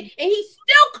you did it, and he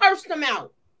still cursed him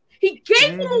out. He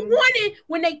gave him a warning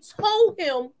when they told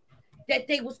him that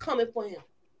they was coming for him.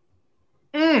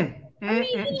 I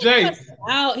mean, Jay,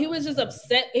 he was just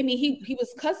upset. I mean, he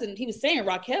was cussing. He was saying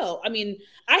Raquel. I mean,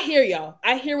 I hear y'all.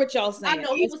 I hear what y'all saying. I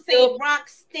know he was saying rock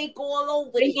stink all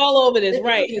over this. All over this,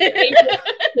 right?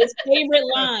 His favorite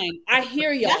line. I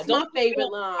hear y'all. That's my favorite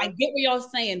line. I get what y'all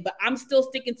saying, but I'm still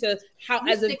sticking to how,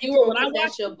 as a viewer, when I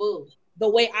watch your boo, the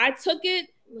way I took it,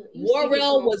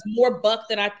 Warrell was more buck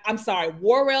than I'm sorry.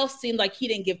 Warrell seemed like he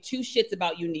didn't give two shits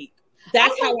about Unique.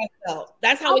 That's how I felt.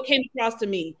 That's how it came across to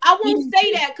me. I won't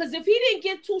say that because if he didn't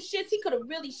give two shits, he could have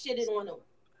really shitted on him.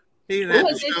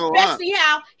 Because especially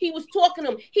how he was talking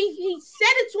to him. He said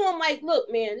it to him like,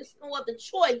 look, man, there's no other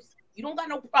choice. You don't got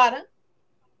no product.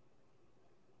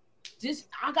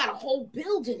 I got a whole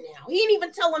building now. He didn't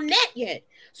even tell him that yet.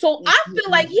 So I feel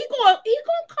like he gonna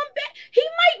come back. He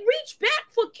might reach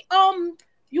back for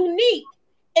Unique.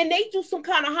 And they do some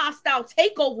kind of hostile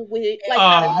takeover with it, like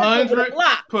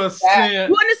 100%.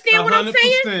 You understand what I'm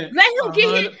saying? Let him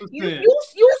get hit. You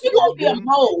gonna be a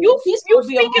mole. You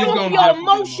speaking on your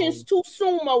emotions too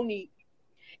soon, Monique.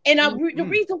 And the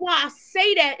reason why I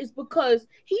say that is because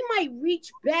he might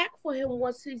reach back for him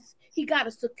once he got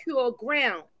a secure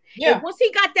ground. Yeah. And once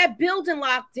he got that building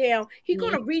locked down, he's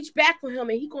gonna reach back for him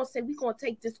and he's gonna say, we're gonna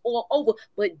take this all over.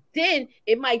 But then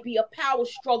it might be a power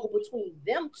struggle between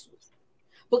them two.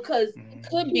 Because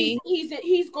could be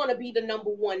he's gonna be the number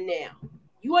one now.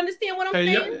 You understand what I'm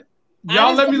saying?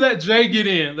 Y'all let me let Jay get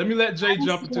in. Let me let Jay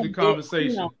jump into the conversation.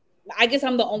 You know, I guess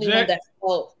I'm the only one that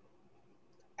felt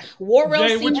Warrell.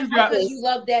 Jay, what you got? Because you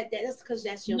love that. That's because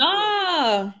that's your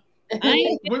nah.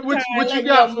 What you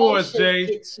got for us,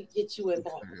 Jay? Get you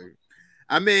involved.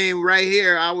 I mean, right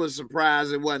here, I was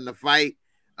surprised it wasn't a fight.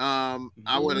 I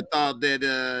would have thought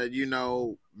that you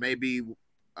know, maybe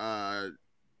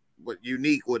what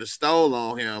Unique would have stole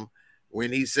on him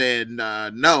when he said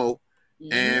no,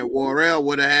 and Warrell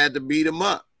would have had to beat him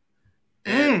up.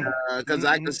 And because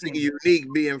I could see Unique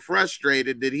being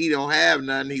frustrated that he don't have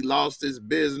nothing. He lost his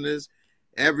business,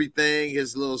 everything,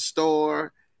 his little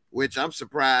store, which I'm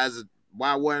surprised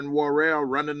why wasn't Warrell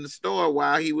running the store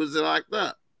while he was locked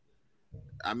up.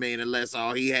 I mean, unless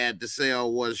all he had to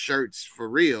sell was shirts for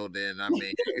real, then I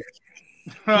mean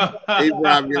he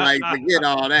probably like, forget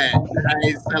all that. I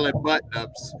ain't selling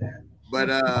button-ups. But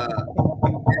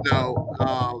you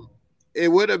know, it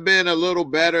would have been a little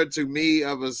better to me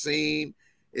of a scene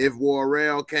if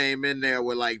Warrell came in there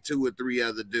with like 2 or 3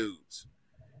 other dudes.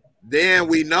 Then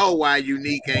we know why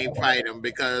Unique ain't fight him,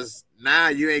 because now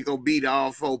you ain't gonna beat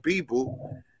all 4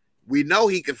 people. We know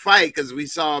he can fight because we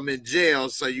saw him in jail,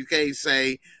 so you can't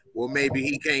say, well, maybe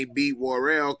he can't beat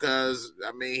Warrell because,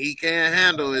 I mean, he can't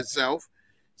handle himself.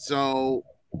 So,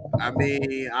 I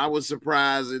mean, I was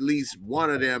surprised at least one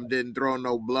of them didn't throw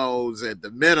no blows at the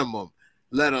minimum,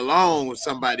 let alone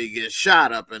somebody get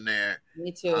shot up in there.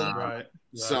 Me too.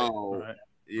 So,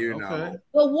 you know.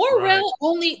 But Warrell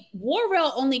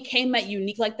only came at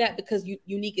Unique like that because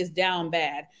Unique is down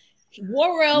bad.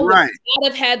 Warrell would not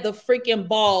have had the freaking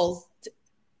balls.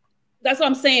 That's what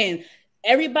I'm saying.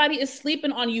 Everybody is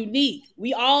sleeping on Unique.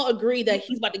 We all agree that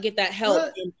he's about to get that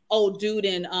help. Old dude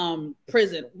in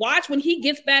prison. Watch when he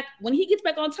gets back. When he gets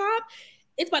back on top,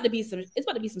 it's about to be some. It's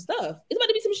about to be some stuff. It's about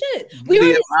to be some shit.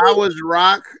 If I was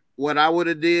Rock, what I would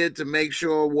have did to make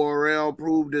sure Warrell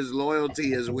proved his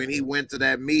loyalty is when he went to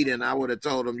that meeting, I would have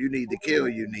told him, you need to kill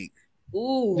Unique.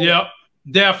 Ooh. Yep,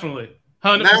 definitely.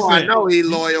 100%. Now I know he's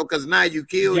loyal because now you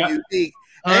killed Unique.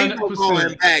 Ain't no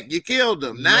going back. You killed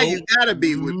him. Now you gotta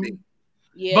be with me.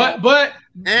 Yeah. But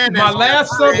and my last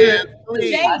subject,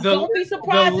 don't be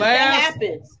surprised if that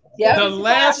happens. The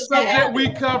last subject we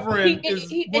covering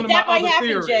is one of my other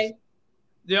theories. Jay.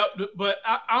 Yep, but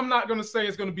I'm not going to say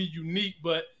it's going to be Unique,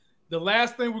 but the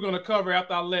last thing we're going to cover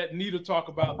after I let Nita talk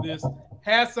about this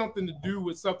has something to do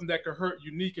with something that could hurt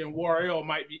Unique, and Warrell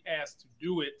might be asked to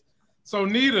do it. So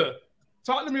Nita,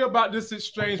 talk to me about this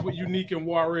exchange with Unique and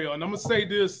Warrell, and I'm going to say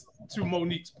this to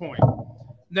Monique's point.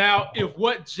 Now, if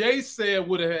what Jay said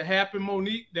would have happened,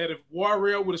 Monique, that if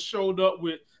Warrell would have showed up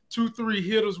with 2-3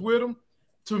 hitters with him,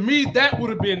 to me, that would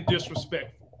have been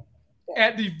disrespectful.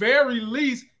 At the very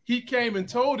least, he came and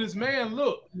told his man,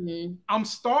 look, I'm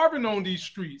starving on these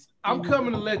streets. I'm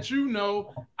coming to let you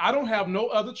know I don't have no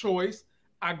other choice.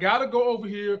 I got to go over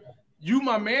here. You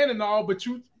my man and all, but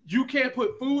you can't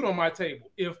put food on my table.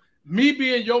 If me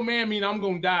being your man mean I'm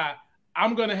going to die,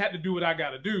 I'm going to have to do what I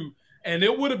got to do. And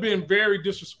it would have been very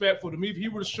disrespectful to me if he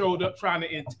would have showed up trying to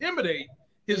intimidate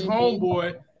his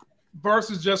homeboy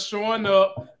versus just showing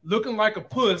up looking like a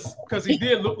puss, because he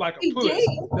did look like a puss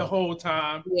the whole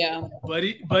time. Yeah. But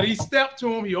he stepped to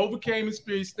him. He overcame his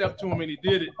fear. He stepped to him and he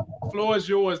did it. Floor is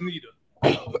yours, Nita.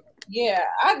 Yeah,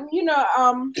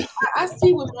 I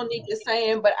see what Monique is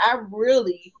saying, but I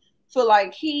really feel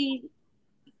like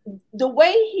the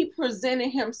way he presented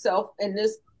himself in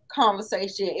this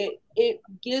conversation, it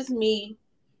gives me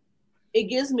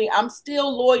I'm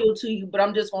still loyal to you, but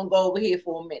I'm just gonna go over here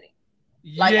for a minute.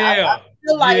 Like, I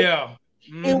feel like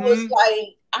it was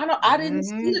like I didn't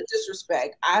see the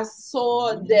disrespect. I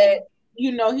saw that,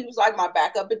 you know, he was like my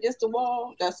back up against the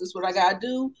wall. That's just what I gotta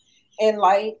do. And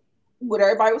like what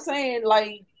everybody was saying,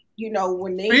 like, you know,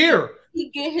 when he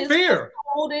get his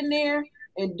hold in there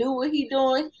and do what he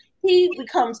doing, he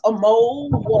becomes a mole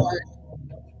one.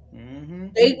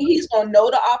 He's gonna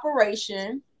know the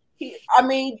operation.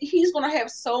 He's gonna have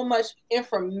so much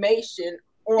information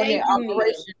on the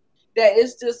operation that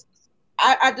it's just.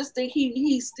 I just think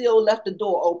he still left the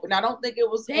door open. I don't think it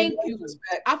was. Thank you.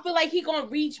 I feel like he gonna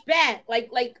reach back. Like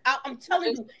I'm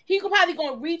telling you, he probably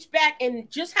gonna reach back and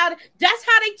just that's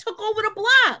how they took over the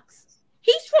blocks.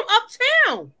 He's from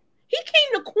uptown. He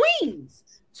came to Queens,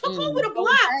 took over the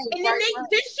blocks, and then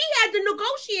she had to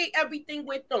negotiate everything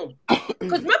with them.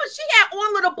 Because remember, she had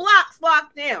all of the blocks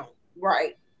locked down.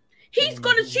 Right. She's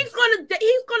gonna turn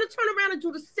around and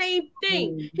do the same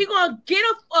thing. He's gonna get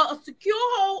a secure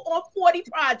hold on 40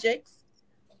 projects.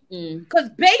 Because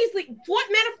Baisley,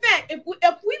 matter of fact, if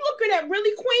we looking at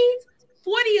really Queens,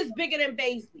 40 is bigger than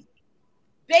Baisley.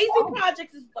 Baisley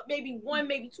projects is maybe one,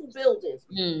 maybe two buildings.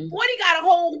 40 got a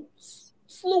whole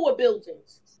slew of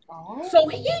buildings. So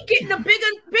he getting a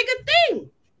bigger thing.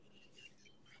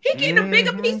 He getting a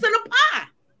bigger piece of the pie.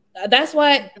 That's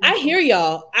why I hear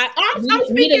y'all. I'm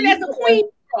speaking as a queen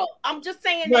girl. I'm just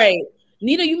saying right.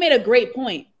 Nita, you made a great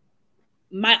point.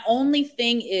 My only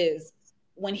thing is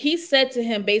when he said to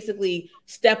him, basically,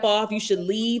 step off, you should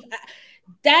leave.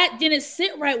 That didn't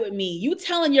sit right with me. You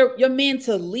telling your man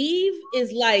to leave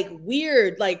is like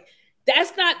weird. Like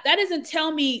that doesn't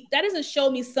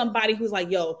show me somebody who's like,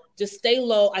 yo, just stay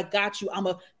low. I got you.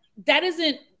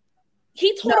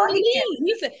 He told him to leave.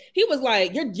 He said he was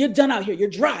like, "You're done out here. You're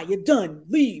dry. You're done.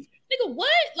 Leave, nigga." What?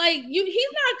 Like he's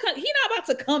not about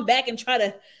to come back and try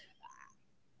to.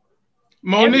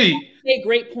 Monique, a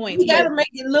great point. You gotta make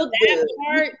it look good. That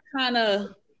part kind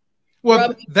of.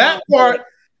 Well,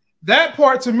 that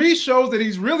part to me shows that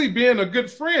he's really being a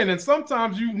good friend, and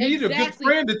sometimes you need a good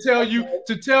friend to tell you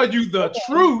the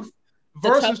truth.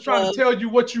 Versus trying to tell you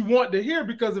what you want to hear,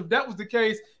 because if that was the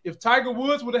case, if Tiger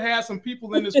Woods would have had some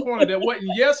people in his corner that wasn't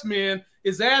yes men,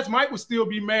 his ass might still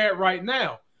be mad right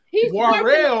now.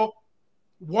 Warrell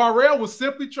was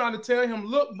simply trying to tell him,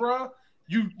 look, bro,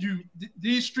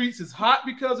 these streets is hot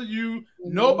because of you.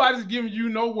 Nobody's giving you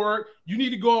no work. You need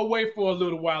to go away for a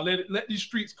little while. Let these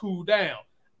streets cool down.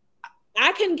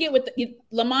 I can get with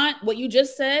Lamont, what you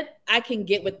just said. I can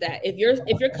get with that. If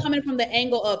you're coming from the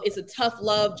angle of it's a tough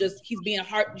love, he's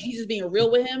just being real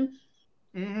with him.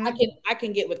 I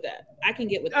can get with that. I can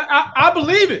get with that. I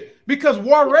believe it, because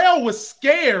Warrell was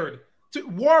scared.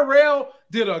 Warrell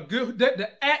did a good. The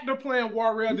actor playing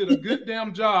Warrell did a good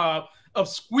damn job of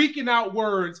squeaking out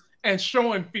words and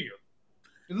showing fear.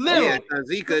 Literally, because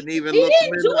he couldn't even. He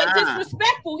didn't do it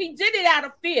disrespectful. He did it out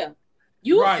of fear.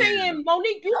 Saying,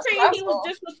 Monique, saying he was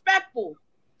disrespectful.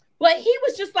 But he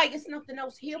was just like, it's nothing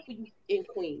else here for you in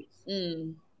Queens.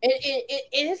 And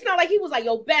it's not like he was like,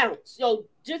 yo, bounce. Yo,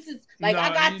 just as like,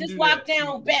 I got this locked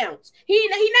down, bounce. He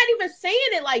not even saying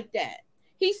it like that.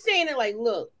 He's saying it like,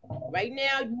 look, right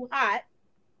now you hot.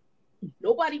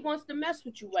 Nobody wants to mess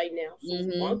with you right now. So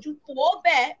why don't you fall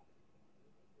back?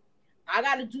 I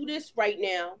got to do this right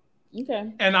now.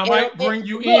 Okay. And I might bring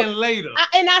you in later.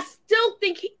 I still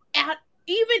think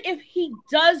even if he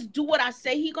does do what I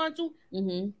say he gonna do,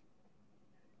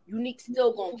 Unique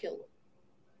still gonna kill him.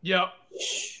 Yep.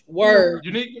 Word.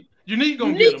 Unique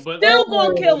gonna get him, but still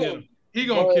gonna kill him. He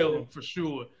gonna kill him for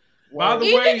sure. By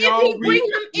the way, if he bring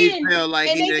him in and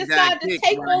they decide to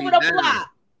take over the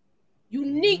block,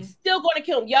 Unique still gonna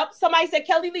kill him. Yep. Somebody said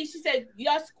Kelly Lee. She said,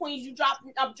 "Yes, Queens,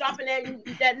 I'm dropping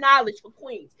that knowledge for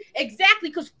Queens." Exactly,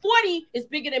 because 40 is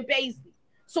bigger than Baisley.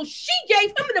 So she gave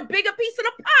him the bigger piece of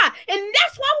the pie. And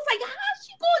that's why I was like, how's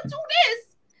she going to do this?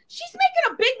 She's making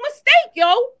a big mistake,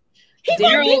 yo.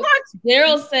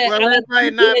 Daryl said, well, that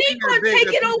might not He's be gonna a bigger take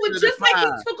it piece over of just the like he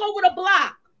pie. took over the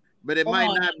block. But it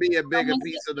might not be a bigger Someone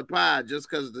piece of the pie. Just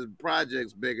because the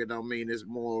project's bigger don't mean it's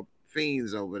more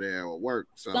fiends over there or work.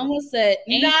 So Someone said,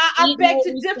 I beg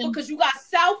to differ because you got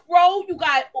South Road, you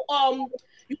got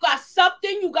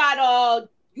something, you got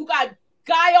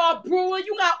Guy R. Brewer,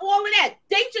 you got all of that.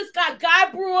 They just got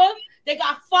Guy Brewer, they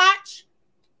got Foch.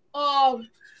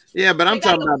 Yeah, but I'm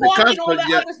talking about the customers.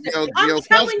 I'm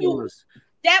telling you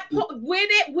that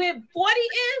where 40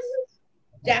 is,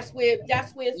 that's where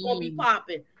it's gonna be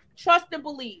popping. Trust and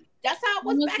believe. That's how it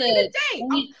was back in the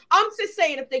day. I'm just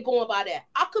saying if they're going by that.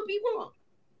 I could be wrong.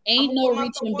 Ain't no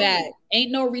reaching back.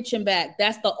 Ain't no reaching back.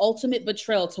 That's the ultimate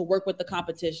betrayal to work with the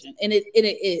competition. And it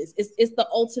is. It's the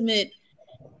ultimate.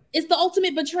 It's the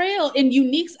ultimate betrayal in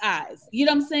Unique's eyes. You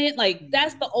know what I'm saying? Like,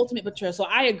 that's the ultimate betrayal. So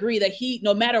I agree that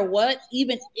no matter what,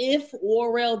 even if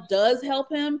Warrell does help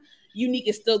him, Unique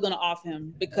is still gonna off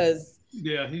him because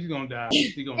he's gonna die.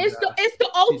 It's the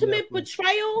ultimate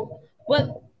betrayal,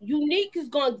 but Unique is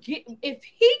gonna get if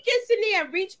he gets in there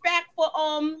and reach back for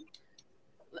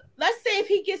let's say if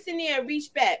he gets in there and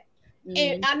reach back.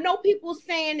 And I know people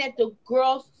saying that the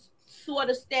girls saw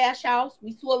the stash house.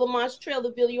 We saw Lamont's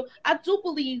trailer video. I do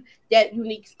believe that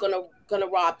Unique's gonna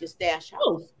rob the stash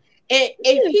house. And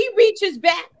if he reaches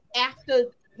back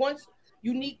once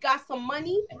Unique got some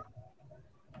money,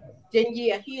 then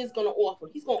yeah, he is gonna offer.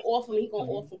 He's gonna offer him. He's gonna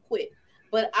offer quick.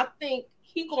 But I think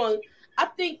I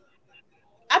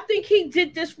think he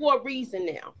did this for a reason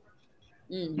now.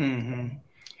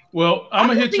 Well, I'm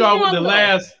gonna hit y'all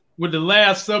with the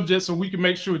last subject so we can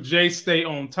make sure Jay stay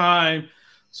on time.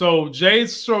 So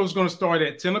Jay's show is going to start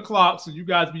at 10 o'clock. So you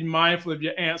guys be mindful of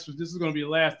your answers. This is going to be the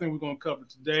last thing we're going to cover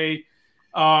today.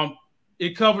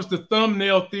 It covers the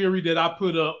thumbnail theory that I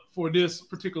put up for this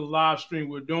particular live stream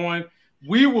we're doing.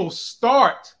 We will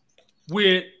start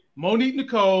with Monique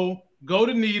Nicole, go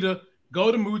to Nita, go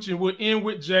to Moochie, and we'll end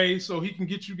with Jay so he can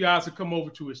get you guys to come over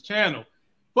to his channel.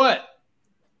 But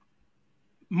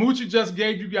Moochie just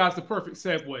gave you guys the perfect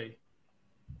segue.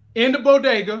 In the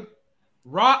bodega,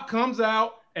 Rock comes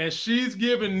out and she's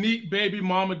giving Neat baby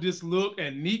mama this look,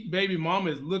 and Neat baby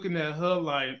mama is looking at her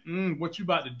like, what you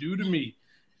about to do to me?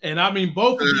 And I mean,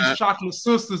 both of these chocolate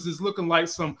sisters is looking like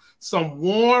some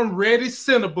warm, ready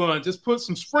Cinnabon. Just put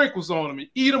some sprinkles on them and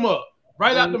eat them up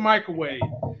right out the microwave.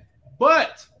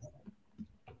 But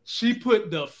she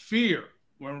put the fear.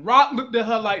 When Rock looked at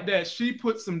her like that, she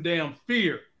put some damn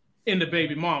fear in the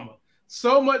baby mama.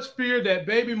 So much fear that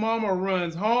baby mama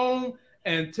runs home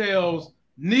and tells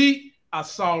Neat, I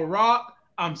saw Rock.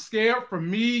 I'm scared for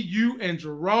me, you, and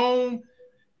Jerome.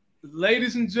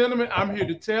 Ladies and gentlemen, I'm here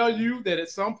to tell you that at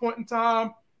some point in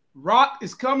time, Rock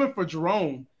is coming for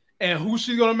Jerome. And who's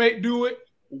she going to make do it?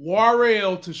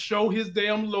 Warrell, to show his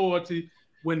damn loyalty.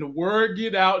 When the word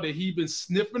get out that he been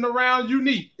sniffing around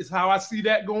Unique, is how I see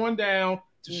that going down,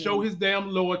 to show his damn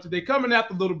loyalty. They coming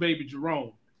after little baby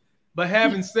Jerome. But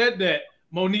having said that,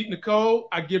 Monique Nicole,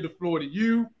 I give the floor to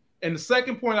you. And the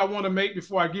second point I want to make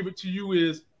before I give it to you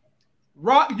is,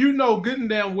 Rock, you know good and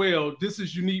damn well this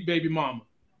is Unique baby mama.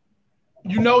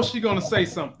 You know she gonna say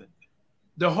something.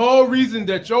 The whole reason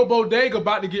that your bodega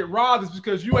about to get robbed is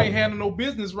because you ain't handling no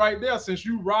business right there. Since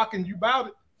you rocking, you bout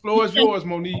it. Floor is yours,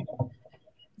 Monique.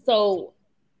 So,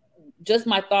 just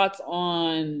my thoughts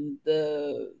on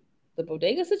the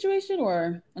bodega situation,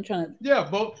 or I'm trying to.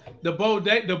 Both the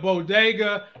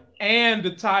bodega. And the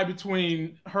tie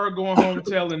between her going home and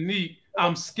telling Neat,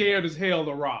 I'm scared as hell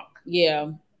to Rock.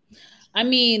 Yeah. I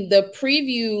mean, the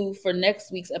preview for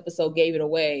next week's episode gave it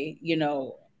away. You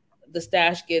know, the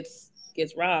stash gets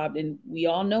robbed, and we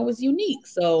all know it's Unique.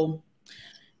 So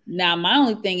now my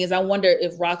only thing is I wonder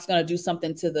if Rock's gonna do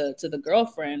something to the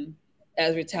girlfriend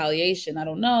as retaliation. I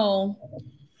don't know.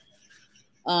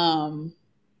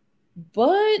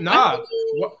 But nah,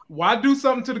 why do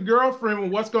something to the girlfriend when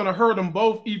what's going to hurt them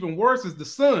both even worse is the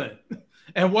son?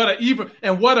 And what a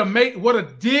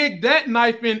dig that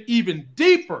knife in even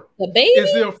deeper. The baby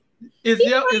is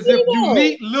if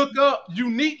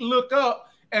Unique look up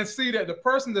and see that the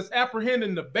person that's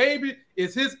apprehending the baby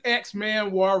is his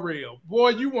ex-man Warrell. Boy,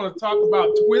 you want to talk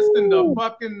about twisting the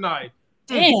fucking knife.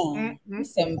 Damn,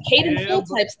 some Kanan Phil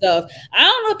type stuff. I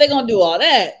don't know if they're gonna do all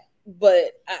that,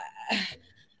 but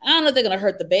I don't know if they're gonna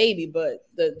hurt the baby, but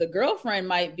the girlfriend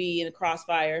might be in a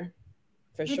crossfire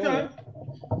for sure.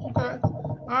 Okay.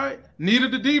 All right. Nita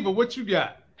the Diva, what you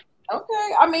got?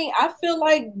 Okay. I mean, I feel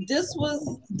like this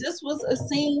was a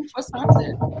scene for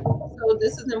something. So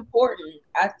this is important.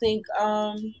 I think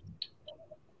I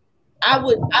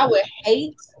would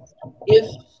hate if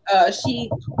she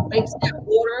makes that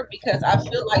order, because I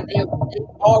feel like they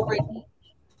already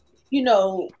you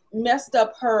know, messed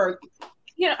up her.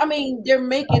 You know, I mean, they're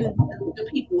making the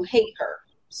people hate her.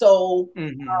 So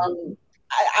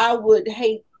I would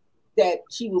hate that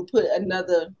she would put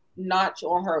another notch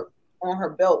on her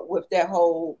belt with that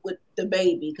whole with the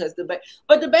baby, because the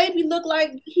baby looked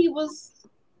like he was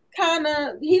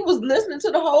listening to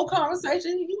the whole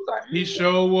conversation. He was like, he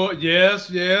sure was. Yes.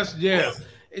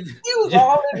 He was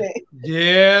all in it.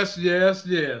 Yes.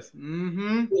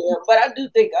 Mm-hmm. Yeah, but I do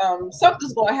think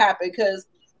something's going to happen, because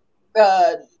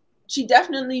she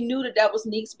definitely knew that was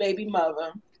Neek's baby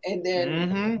mother, and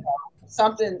then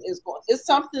something's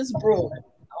brewing.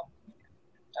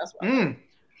 That's why.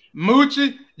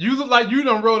 Moochie, you look like you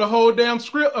done wrote a whole damn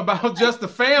script about just the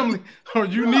family or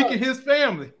Unique and his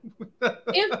family.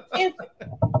 if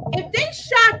they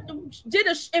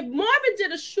if Marvin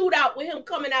did a shootout with him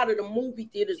coming out of the movie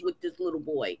theaters with this little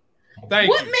boy,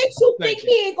 what makes you think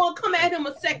he ain't gonna come at him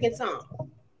a second time?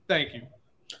 Thank you.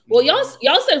 Well, y'all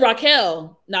said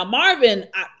Raquel. Now Marvin,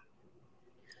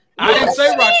 I didn't say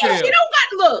Raquel. She don't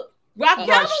got look. Raquel don't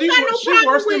got no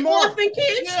problem with orphan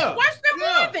kids. Yeah. She's worse than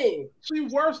Marvin. She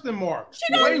worse than Marvin.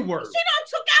 Way worse. She done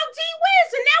took out D-Wiz,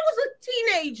 and that was a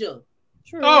teenager.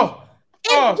 True. Oh,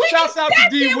 shouts out to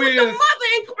D-Wiz. With the mother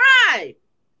and cried.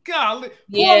 Golly.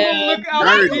 Yeah. Look out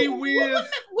for D-Wiz.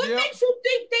 What makes you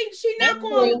think she not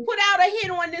going to put out a hit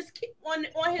on this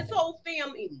on his whole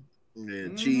family? Yeah,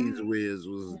 Cheese Whiz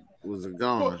was a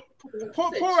gone.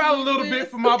 Pour out a little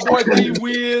bit for my boy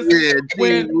D-Wiz. Yeah,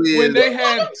 when they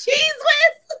had Cheese Whiz.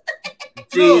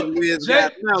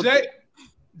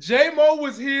 J-Mo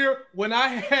was here when I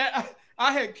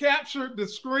had captured the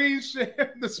screen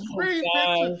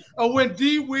picture of when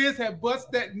D-Wiz had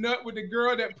bust that nut with the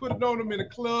girl that put it on him in the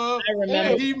club. I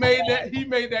remember. And he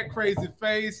made that crazy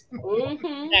face.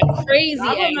 That crazy.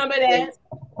 I remember that.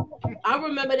 I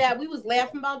remember that. We was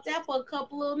laughing about that for a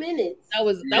couple of minutes. That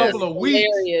was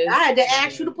hilarious. I had to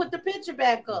ask you to put the picture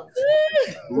back up.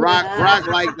 Rock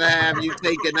like to have you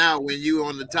taken out when you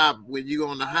on the top, when you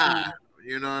on the high.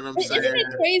 You know what I'm saying? Isn't it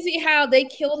crazy how they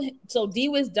killed him? So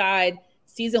D-Wiz died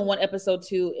season 1, episode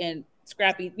 2, and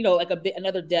Scrappy, you know, like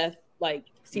another death, like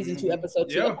season 2, episode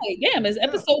 2. I'm like, damn, is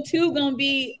episode 2 gonna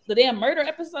be the damn murder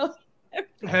episode?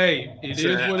 Hey, it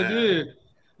is what it is.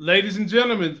 Ladies and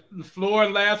gentlemen, the floor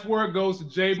and last word goes to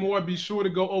Jay Moore. Be sure to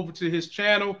go over to his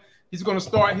channel. He's going to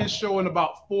start his show in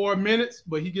about 4 minutes,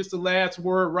 but he gets the last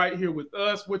word right here with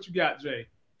us. What you got, Jay?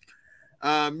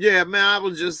 Yeah, man, I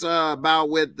was just about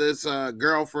with this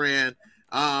girlfriend.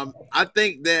 I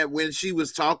think that when she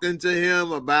was talking to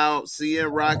him about seeing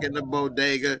Rock in the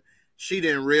bodega, she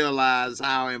didn't realize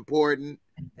how important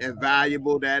and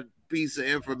valuable that piece of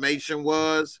information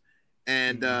was.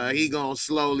 And he gonna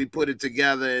slowly put it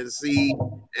together and see.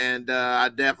 And I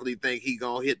definitely think he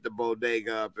gonna hit the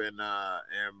bodega up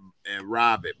and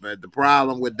rob it. But the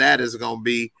problem with that is gonna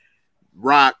be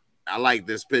Rock. I like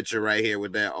this picture right here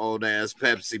with that old ass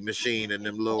Pepsi machine and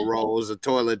them little rolls of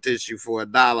toilet tissue for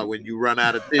 $1. When you run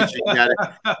out of tissue, you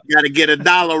gotta get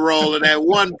 $1 roll of that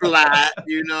one ply.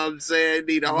 You know what I'm saying?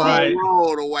 Need a whole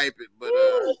roll to wipe it. But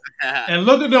and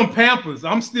look at them Pampers.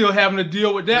 I'm still having to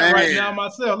deal with that right now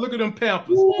myself. Look at them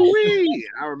Pampers.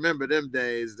 I remember them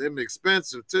days. Them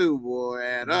expensive too, boy.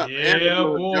 Add up. Yeah,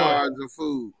 boy. Jars of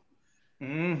food.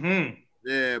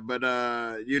 Yeah, but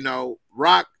you know,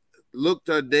 Rock looked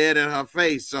her dead in her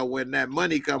face. So when that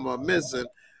money come up missing,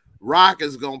 Rock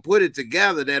is gonna put it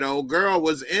together that old girl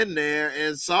was in there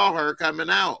and saw her coming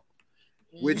out,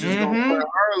 which is gonna put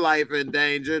her life in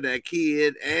danger, that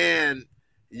kid and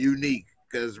Unique,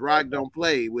 because Rock don't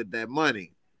play with that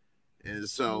money. And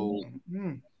so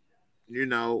you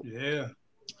know,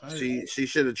 she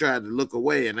should have tried to look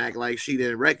away and act like she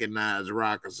didn't recognize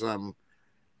Rock or something.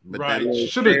 But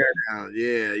should have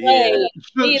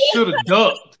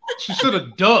ducked. She should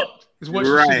have ducked. Is what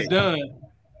she should have done.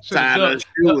 Tied her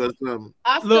shoe or something.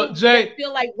 I Jay,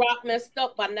 feel like Rock messed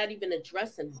up by not even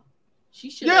addressing her.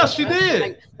 She should. Yeah, she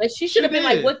did. Like she should have been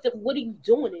like, "What are you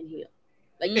doing in here?"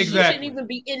 Like she shouldn't even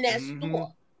be in that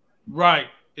store. Right.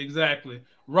 Exactly.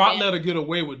 Rock let her get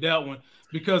away with that one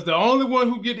because the only one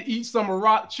who get to eat some of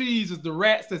Rock cheese is the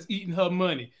rats that's eating her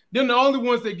money. They're the only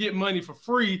ones that get money for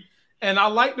free. And I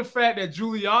like the fact that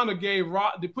Juliana gave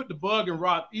Rock, they put the bug in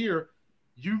Rock's ear.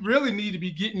 You really need to be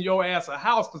getting your ass a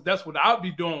house because that's what I'd be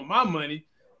doing with my money.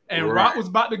 And Rock was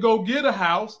about to go get a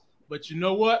house. But you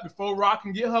know what? Before Rock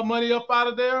can get her money up out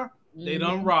of there, they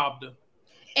done robbed her.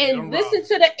 And listen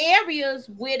to the areas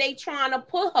where they trying to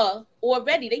put her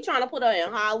already. They trying to put her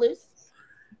in Hollis.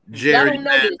 Y'all don't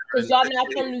know this because y'all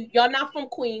not from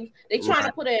Queens. They trying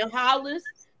to put her in Hollis.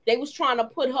 They was trying to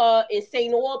put her in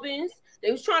St. Albans. They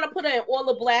was trying to put her in all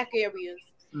the black areas.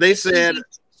 They said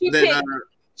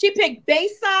She picked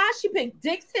Bayside, she picked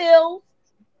Dix Hills,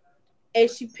 and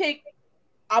she picked,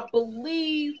 I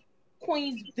believe,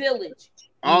 Queens Village.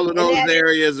 All of those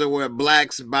areas are where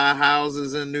blacks buy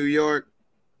houses in New York.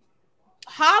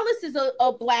 Hollis is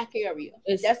a black area.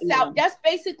 That's south. That's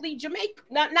basically Jamaica.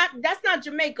 Not that's not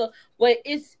Jamaica, but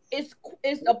it's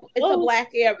a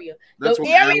black area. That's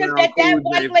the areas that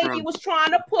white lady was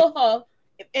trying to put her.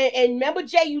 And remember,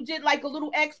 Jay, you did like a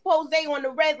little expose on the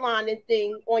redlining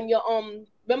thing on your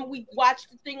Remember we watched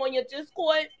the thing on your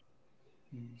Discord.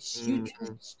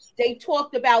 They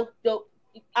talked about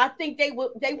I think they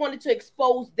wanted to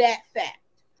expose that fact,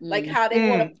 like how they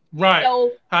want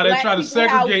to how they try to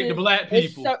segregate the black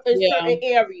people in certain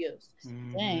areas.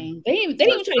 Dang, they even try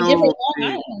to give her Long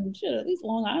Island. Shit, at least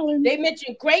Long Island. They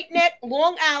mentioned Great Neck,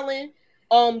 Long Island,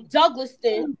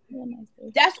 Douglaston.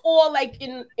 That's all like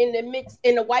in the mix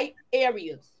in the white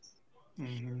areas.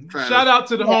 Shout out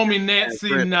to the homie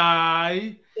Nancy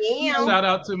Nye. Shout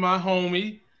out to my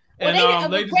homie. Well,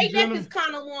 Great Neck is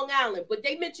kind of Long Island, but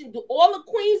they mentioned all the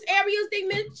Queens areas. They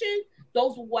mentioned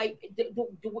those white the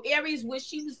areas where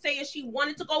she was saying she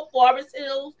wanted to go. Forest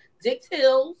Hills, Dix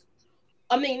Hills.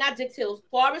 I mean, not Dix Hills.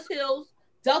 Forest Hills,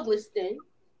 Douglaston,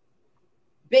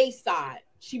 Bayside.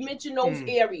 She mentioned those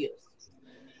areas.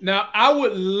 Now, I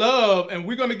would love, and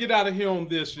we're going to get out of here on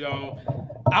this, y'all.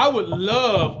 I would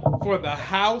love for the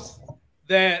house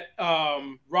that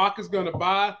Rock is going to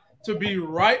buy to be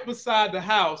right beside the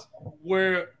house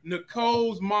where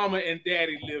Nicole's mama and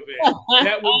daddy live at.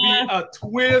 That would be a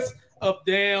twist of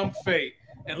damn fate.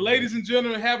 And ladies and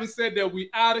gentlemen, having said that, we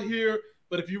out of here.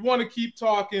 But if you want to keep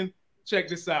talking, check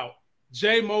this out.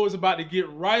 J-Mo is about to get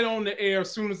right on the air as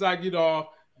soon as I get off.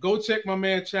 Go check my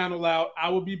man channel out. I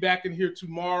will be back in here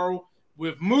tomorrow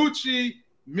with Moochie,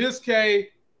 Miss K,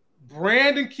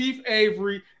 Brandon Keith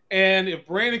Avery. And if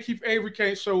Brandon Keith Avery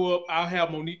can't show up, I'll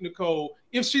have Monique Nicole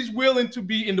if she's willing to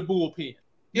be in the bullpen.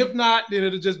 If not, then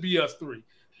it'll just be us three.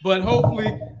 But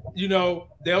hopefully, you know,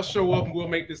 they'll show up and we'll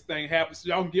make this thing happen so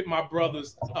y'all can get my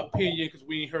brother's opinion because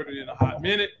we ain't heard it in a hot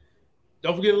minute.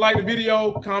 Don't forget to like the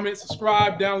video, comment,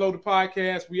 subscribe, download the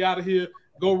podcast. We out of here.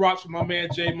 Go Rocks with my man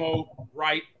J-Mo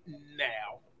right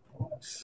now.